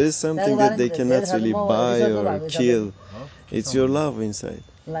 Man, there is something that they cannot really buy or kill. It's your love inside.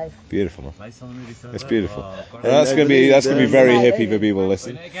 Beautiful, man. It's beautiful. And that's gonna be very hippie for people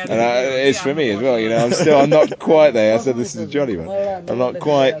listening, and it's for me as well. You know, I'm not quite there. I said this is a Johnny, man. I'm not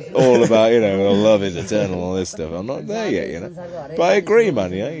quite all about, you know, love is eternal and all this stuff. I'm not there yet, you know. But I agree,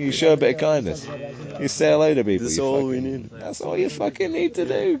 man. You know, you show a bit of kindness. You say hello to people. That's all we need. That's all you fucking need to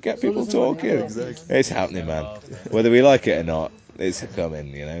do. Get people talking. Exactly. It's happening, man. Whether we like it or not, it's coming.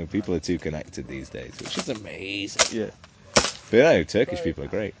 You know, people are too connected these days, which is amazing. Yeah. But you know, Turkish people are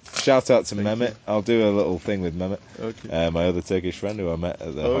great. Shout out to Mehmet. I'll do a little thing with Mehmet. Okay. My other Turkish friend who I met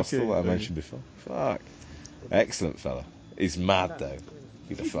at the hostel that I mentioned before. Fuck. Excellent fella. He's mad though.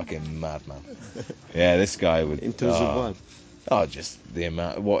 He's a fucking madman. Yeah, this guy would... In terms of what? Oh, just the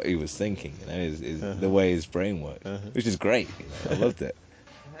amount, what he was thinking, you know, is the way his brain works, which is great. You know, I loved it.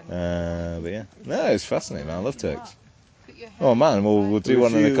 But yeah. No, it's fascinating, man. I love Turks. Oh man, we'll do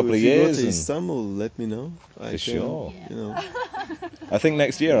one in a couple of years. If you go to Istanbul, let me know. Sure. You know. I think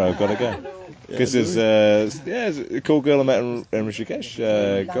next year I've got to go. Because there's a cool girl I met in Rishikesh,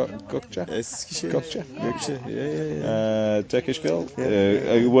 Gökçe. Turkish girl,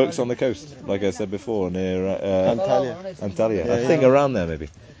 who works on the coast, like I said before, near Antalya. I think around there maybe.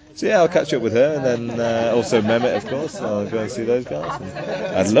 So yeah, I'll catch up with her, and then also Mehmet, of course. I'll go and see those guys.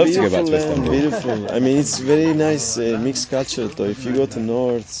 I'd love to go back to Istanbul. Beautiful. I mean, it's very nice mixed culture, though. If you go to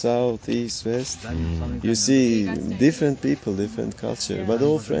north, south, east, west, you see different people, different culture, but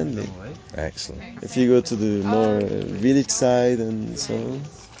all friendly. Excellent. If you go to the more village side and so on,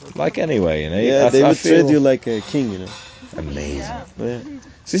 like anyway, you know. Yeah, they would treat you like a king, you know. Amazing. Yeah.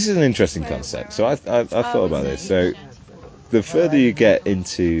 So this is an interesting concept. So I thought about this. So the further you get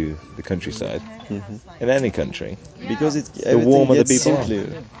into the countryside, in any country, because the warmer the people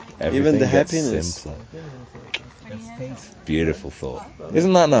simpler. are. Even the gets happiness. Simpler. Beautiful thought.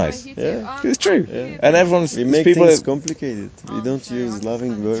 Isn't that nice? Yeah. It's true. Yeah. And everyone's... We make people things complicated. We don't use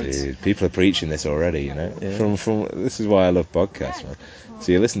loving words. Dude, people are preaching this already, you know. Yeah. From this is why I love podcasts, man.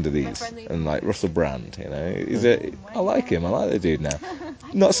 So you listen to these, and like Russell Brand, you know, I like him. I like the dude now.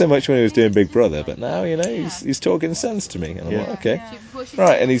 Not so much when he was doing Big Brother, but now, you know, he's talking sense to me, and I'm like, okay,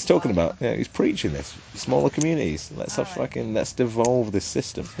 right. And he's talking about, you know, he's preaching this smaller communities. Let's devolve this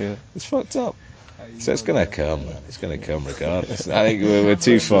system. Yeah. It's fucked up. So it's gonna come, man. It's gonna come regardless. I think we're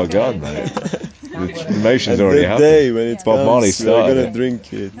too far gone, man. The emotion's already happened. Day when it Bob Marley started. We're gonna drink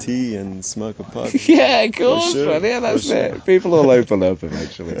tea and smoke a pipe. Yeah, of course, sure. man. Yeah, that's it. People will open up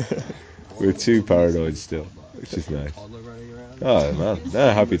eventually. We're too paranoid still, which is nice. Oh man,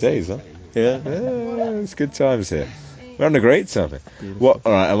 no, happy days, huh? Yeah, it's good times here. We're having a great time here. What?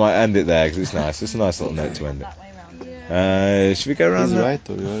 All right, I might end it there because it's nice. It's a nice little note to end it. Should we go around? He's right,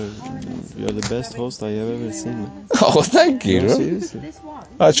 though. You're the best host I have ever seen. Oh, thank you. No, seriously.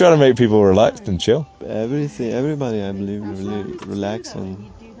 I try to make people relaxed and chill. Everybody, I believe, really relax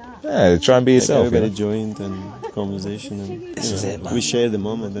and try and be yourself. Everybody joined and conversation, and we share the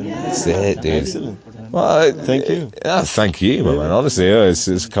moment. And that's it, dude. Excellent. Well, thank you. Thank you, my man. Honestly, it's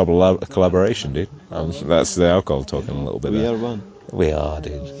a collaboration, dude. That's the alcohol talking a little bit. We are one. We are,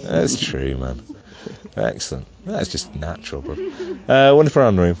 dude. That's true, man. Excellent. That's just natural, bro. Wonderful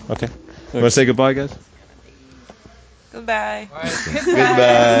round the room. Okay. You want to say goodbye, guys? Goodbye.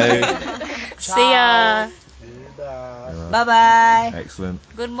 Goodbye. See ya. Bye bye. Excellent.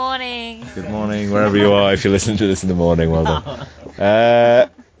 Good morning. Good morning, wherever you are. If you're listening to this in the morning, well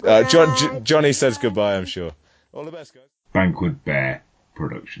done. Johnny says goodbye, I'm sure. All the best, guys. Banquet Bear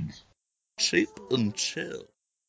Productions. Cheap and chill.